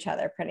waited for each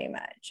other pretty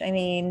much. I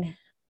mean,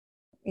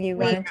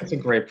 that's a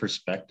great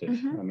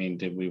perspective. I mean,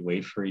 did we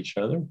wait for each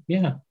other?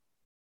 Yeah.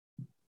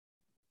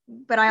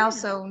 But I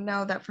also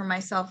know that for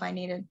myself, I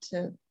needed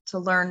to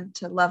learn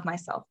to love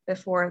myself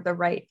before the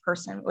right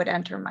person would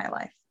enter my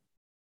life.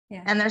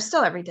 Yeah. And there's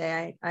still every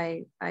day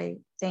I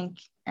think,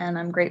 and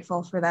I'm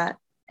grateful for that.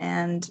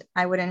 And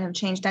I wouldn't have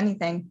changed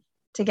anything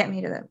to get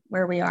me to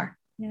where we are.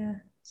 Yeah.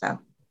 So,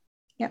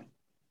 yep.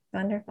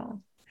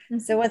 Wonderful.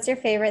 So what's your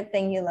favorite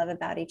thing you love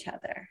about each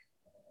other?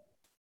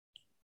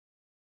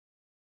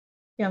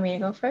 You want me to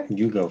go first?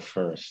 You go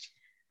first.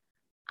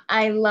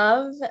 I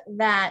love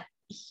that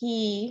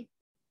he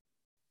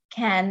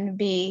can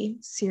be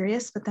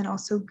serious, but then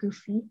also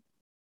goofy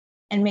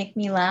and make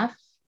me laugh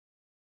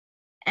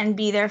and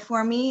be there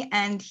for me.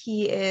 And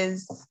he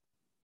is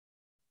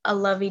a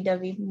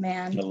lovey-dovey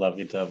man. A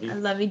lovey-dovey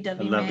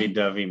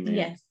man.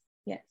 Yes.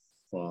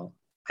 Well,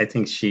 I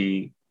think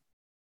she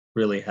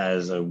really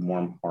has a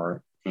warm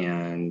heart,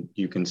 and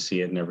you can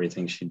see it in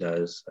everything she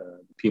does.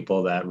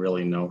 People that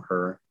really know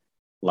her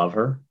love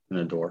her and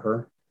adore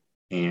her.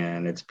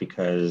 And it's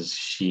because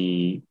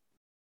she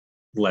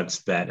lets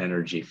that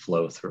energy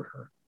flow through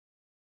her.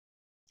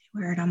 I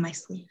wear it on my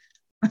sleeve.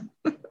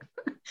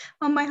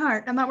 On my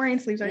heart. I'm not wearing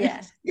sleeves right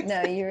now. Yeah.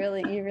 No, you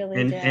really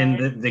and do.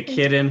 And the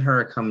kid in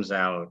her comes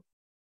out.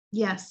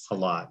 Yes. A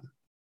lot.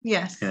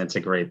 Yes. And it's a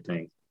great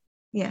thing.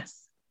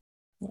 Yes.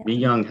 Yeah. Be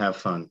young, have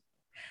fun.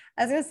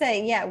 I was gonna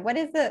say, yeah, what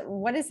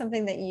is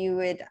something that you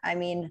would, I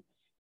mean,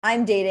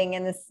 I'm dating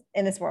in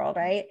this world,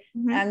 right?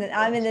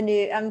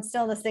 Mhm. I'm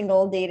still in the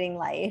single dating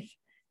life.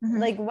 Mhm.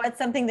 Like, what's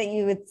something that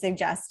you would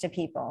suggest to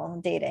people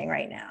dating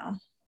right now?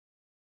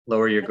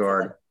 Lower your What's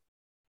guard.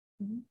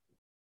 Mhm.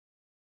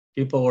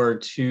 People are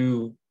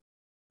too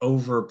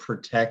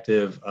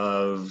overprotective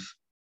of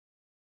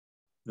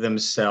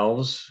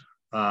themselves.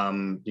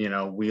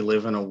 We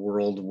live in a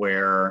world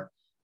where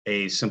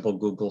a simple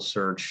Google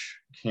search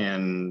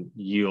can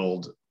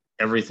yield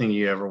everything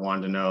you ever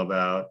wanted to know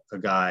about a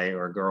guy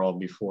or a girl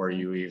before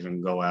you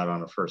even go out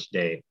on a first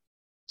date.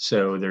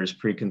 So there's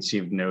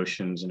preconceived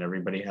notions, and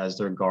everybody has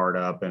their guard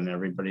up, and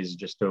everybody's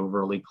just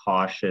overly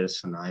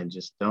cautious. And I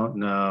just don't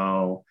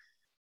know.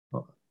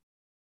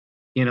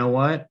 You know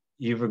what?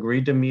 You've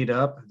agreed to meet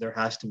up. There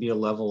has to be a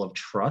level of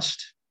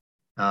trust.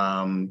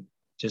 Um,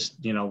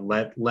 just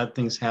let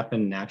things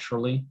happen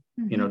naturally.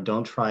 Mhm.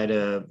 Don't try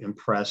to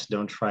impress.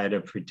 Don't try to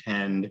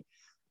pretend,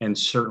 and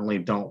certainly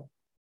don't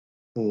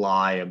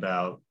lie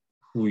about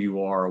who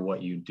you are or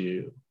what you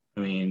do.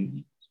 I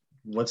mean,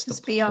 what's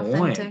Just the be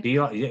point? authentic.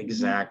 Yeah,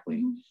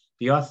 exactly. Mhm.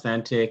 Be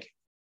authentic,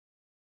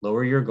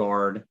 lower your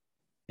guard,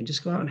 and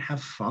just go out and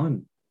have fun.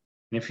 And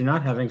if you're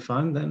not having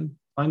fun, then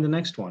find the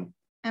next one.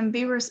 And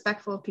be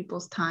respectful of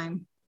people's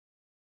time.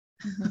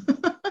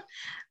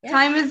 Yeah.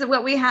 Time is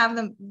what we have,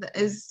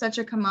 is such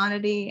a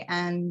commodity,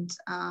 and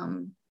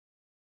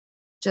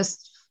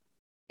just,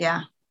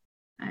 yeah.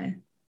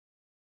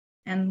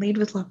 And lead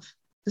with love.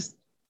 Just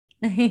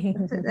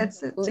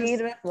that's it. Lead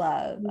Just with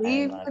love. I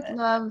lead love with it.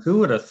 love. Who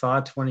would have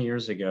thought 20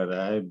 years ago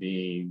that I'd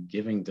be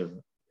giving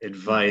divine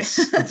advice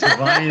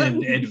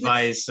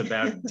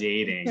about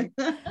dating?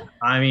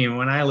 I mean,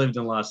 when I lived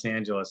in Los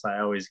Angeles, I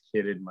always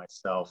kidded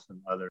myself and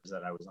others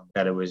that I was on,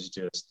 that it was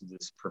just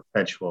this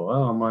perpetual,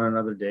 oh, I'm on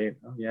another date.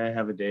 Oh, yeah, I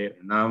have a date.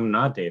 And now I'm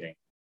not dating.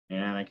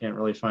 And I can't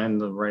really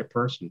find the right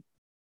person.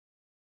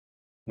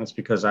 That's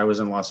because I was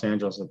in Los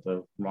Angeles at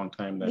the wrong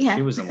time that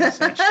she was in Los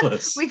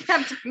Angeles. We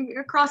kept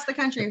across the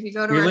country. If you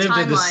go to We our lived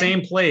timeline, at the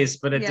same place,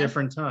 but at Yeah.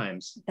 different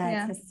times.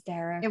 That's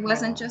hysterical.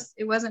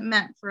 it wasn't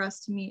meant for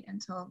us to meet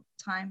until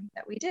time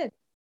that we did.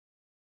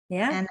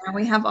 Yeah. And now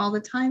we have all the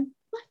time.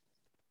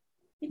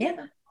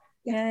 Yeah.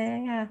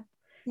 Yeah.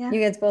 Yeah. You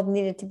guys both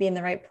needed to be in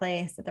the right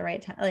place at the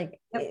right time, like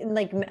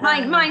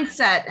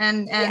Mindset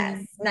and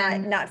yes,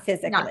 not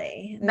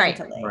physically,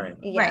 mentally. Right.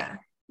 Yeah.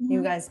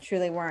 You Mhm. guys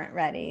truly weren't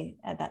ready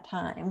at that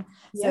time.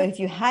 So Yep. if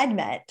you had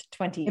met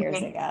 20 years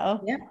Okay.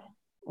 ago, Yep.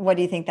 what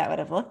do you think that would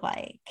have looked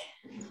like?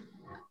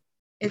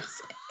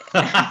 It's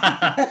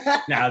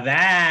Now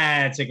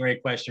that's a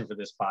great question for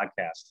this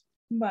podcast.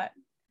 What?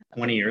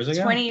 20 years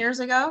ago? 20 years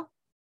ago?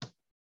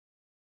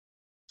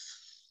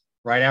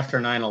 Right after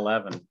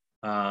 9/11.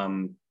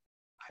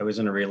 I was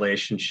in a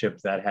relationship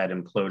that had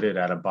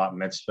imploded at a bat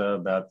mitzvah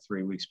about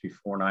 3 weeks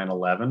before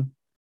 9/11.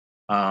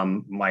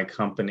 My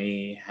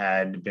company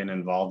had been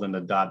involved in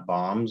the dot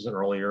bombs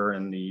earlier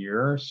in the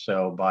year.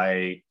 So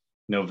by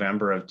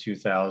November of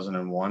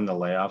 2001, the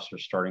layoffs were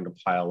starting to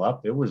pile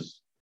up. It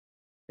was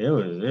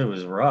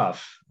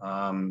rough.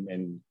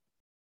 And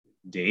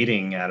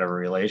dating out of a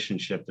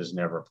relationship is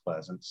never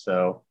pleasant.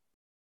 So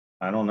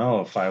I don't know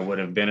if I would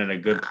have been in a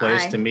good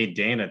place to meet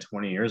Dana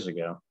 20 years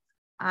ago.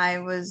 I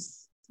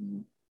was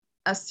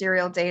a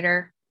serial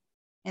dater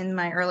in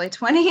my early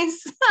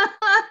 20s.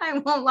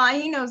 I won't lie.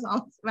 He knows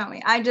all this about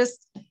me. I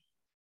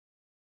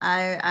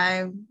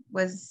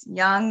was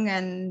young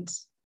and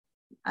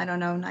I don't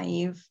know,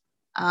 naive.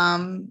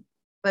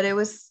 But it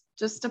was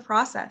just a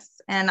process.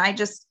 And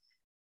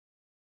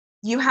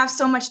you have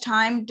so much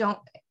time.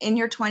 In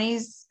your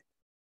 20s,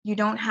 you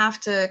don't have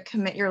to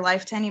commit your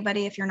life to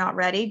anybody if you're not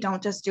ready.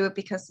 Don't just do it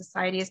because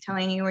society is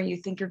telling you or you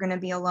think you're going to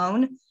be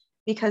alone,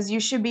 because you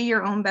should be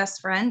your own best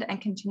friend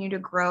and continue to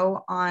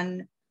grow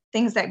on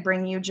things that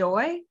bring you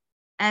joy.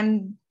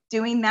 And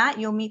doing that,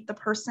 you'll meet the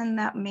person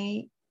that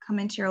may come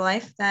into your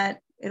life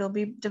that it'll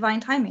be divine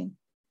timing.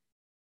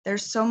 We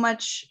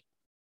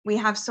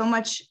have so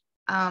much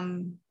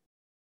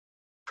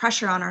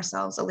pressure on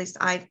ourselves. At least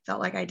I felt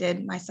like I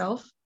did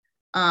myself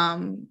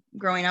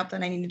growing up,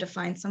 that I needed to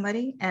find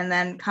somebody. And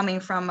then coming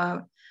from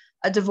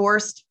a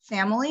divorced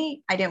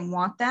family, I didn't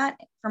want that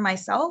for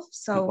myself.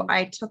 So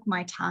I took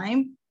my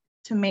time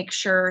to make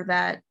sure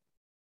that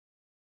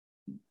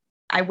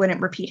I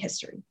wouldn't repeat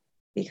history,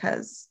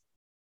 because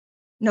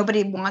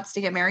nobody wants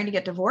to get married to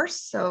get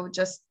divorced. So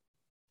just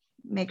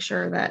make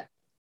sure that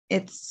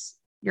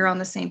you're on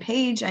the same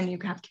page and you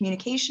have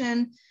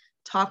communication,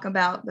 talk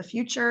about the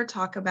future,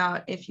 talk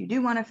about if you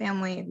do want a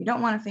family, if you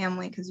don't want a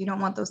family, because you don't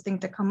want those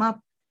things to come up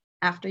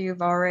after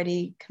you've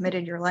already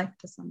committed your life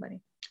to somebody.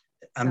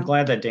 I'm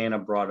glad that Dana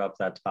brought up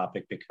that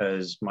topic,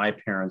 because my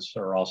parents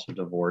are also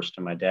divorced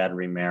and my dad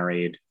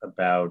remarried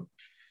about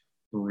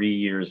 3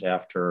 years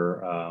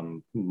after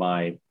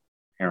my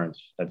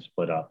parents had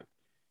split up.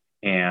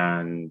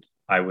 And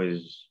I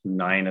was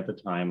 9 at the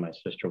time. My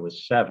sister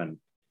was 7.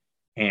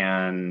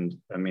 And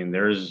I mean,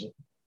 there's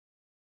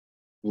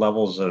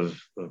levels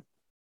of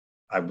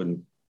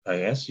I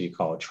guess you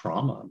call it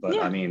trauma, but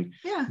I mean,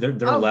 yeah. there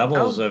are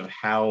levels of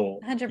how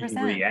 100%.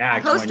 you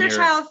react. Poster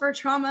child for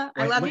trauma.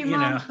 I love you,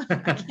 Mom.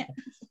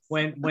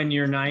 When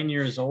you're 9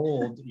 years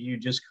old, you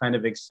just kind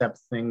of accept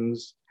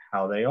things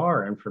how they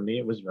are. And for me,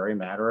 it was very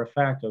matter of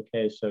fact.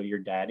 Okay, so your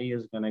daddy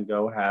is going to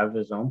go have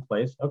his own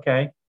place.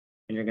 Okay.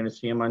 And you're going to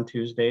see him on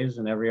Tuesdays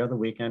and every other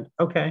weekend.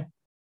 Okay.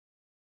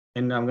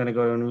 And I'm going to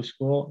go to a new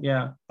school.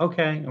 Yeah.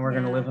 Okay. And we're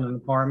going to live in an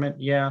apartment.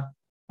 Yeah.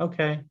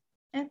 Okay.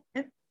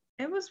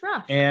 It was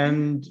rough.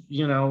 And,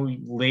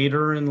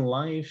 later in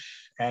life,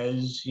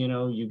 as,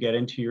 you get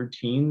into your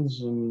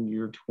teens and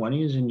your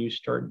 20s and you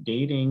start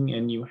dating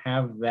and you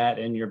have that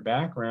in your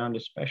background,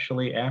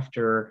 especially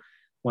after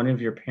one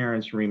of your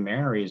parents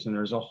remarries, and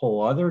there's a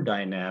whole other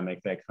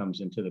dynamic that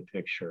comes into the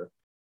picture,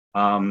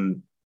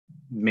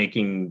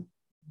 making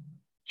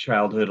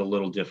childhood a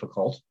little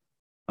difficult.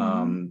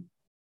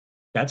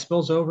 That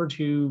spills over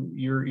to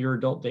your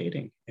adult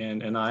dating.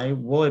 And I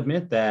will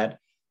admit that,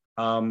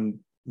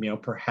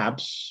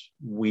 perhaps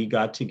we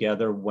got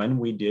together when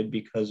we did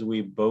because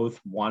we both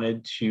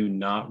wanted to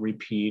not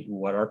repeat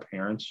what our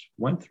parents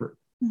went through.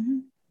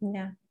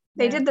 Yeah.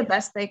 They did the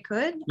best they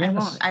could.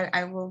 Yes.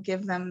 I will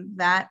give them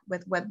that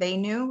with what they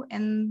knew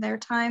in their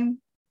time.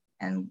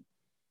 And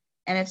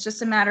it's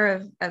just a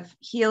matter of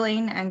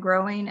healing and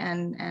growing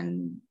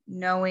and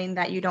knowing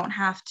that you don't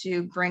have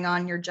to bring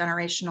on your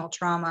generational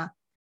trauma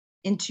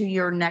into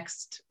your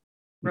next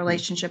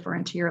relationship or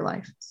into your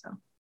life. So,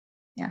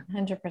 yeah.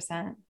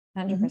 100%.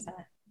 100%.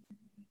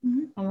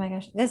 Oh my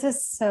gosh, this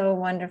is so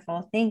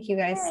wonderful. Thank you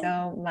guys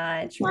so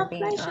much for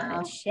being on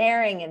and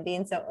sharing and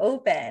being so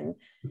open.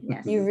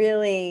 Yes. You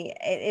really,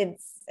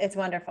 it's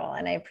wonderful,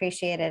 and I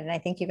appreciate it. And I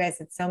think you guys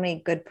had so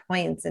many good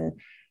points, and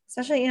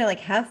especially,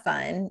 have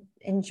fun,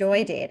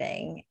 enjoy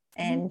dating,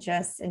 and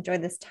just enjoy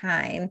this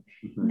time.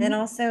 And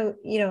also,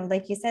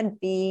 like you said,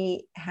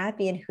 be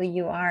happy in who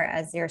you are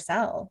as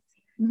yourself,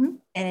 and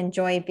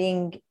enjoy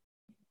being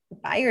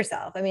by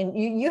yourself. I mean,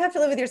 you have to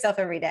live with yourself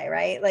every day,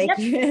 right? Like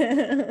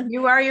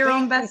you are your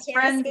own best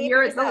friend.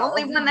 You're the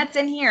only one that's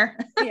in here.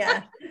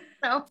 Yeah.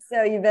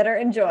 So you better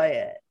enjoy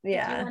it.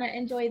 Yeah. You want to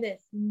enjoy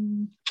this.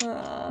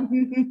 Oh,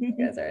 you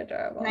guys are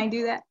adorable. Can I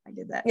do that? I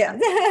did that. Yeah.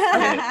 You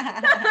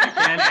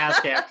can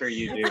ask after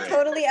you do it.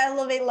 Totally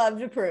elevate love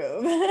to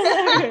prove.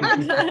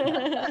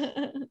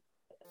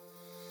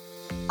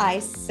 I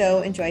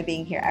so enjoy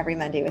being here every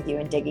Monday with you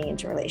and digging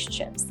into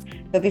relationships.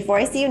 But before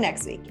I see you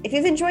next week, if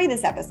you've enjoyed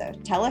this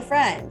episode, tell a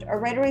friend or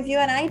write a review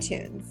on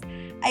iTunes.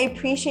 I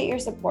appreciate your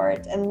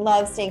support and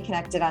love staying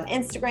connected on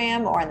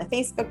Instagram or on the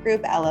Facebook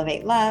group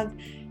Elevate Love.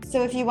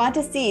 So if you want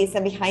to see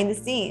some behind the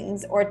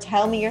scenes or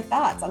tell me your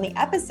thoughts on the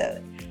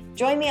episode,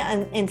 join me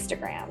on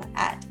Instagram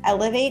at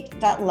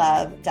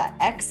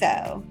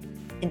elevate.love.xo.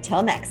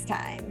 Until next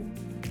time.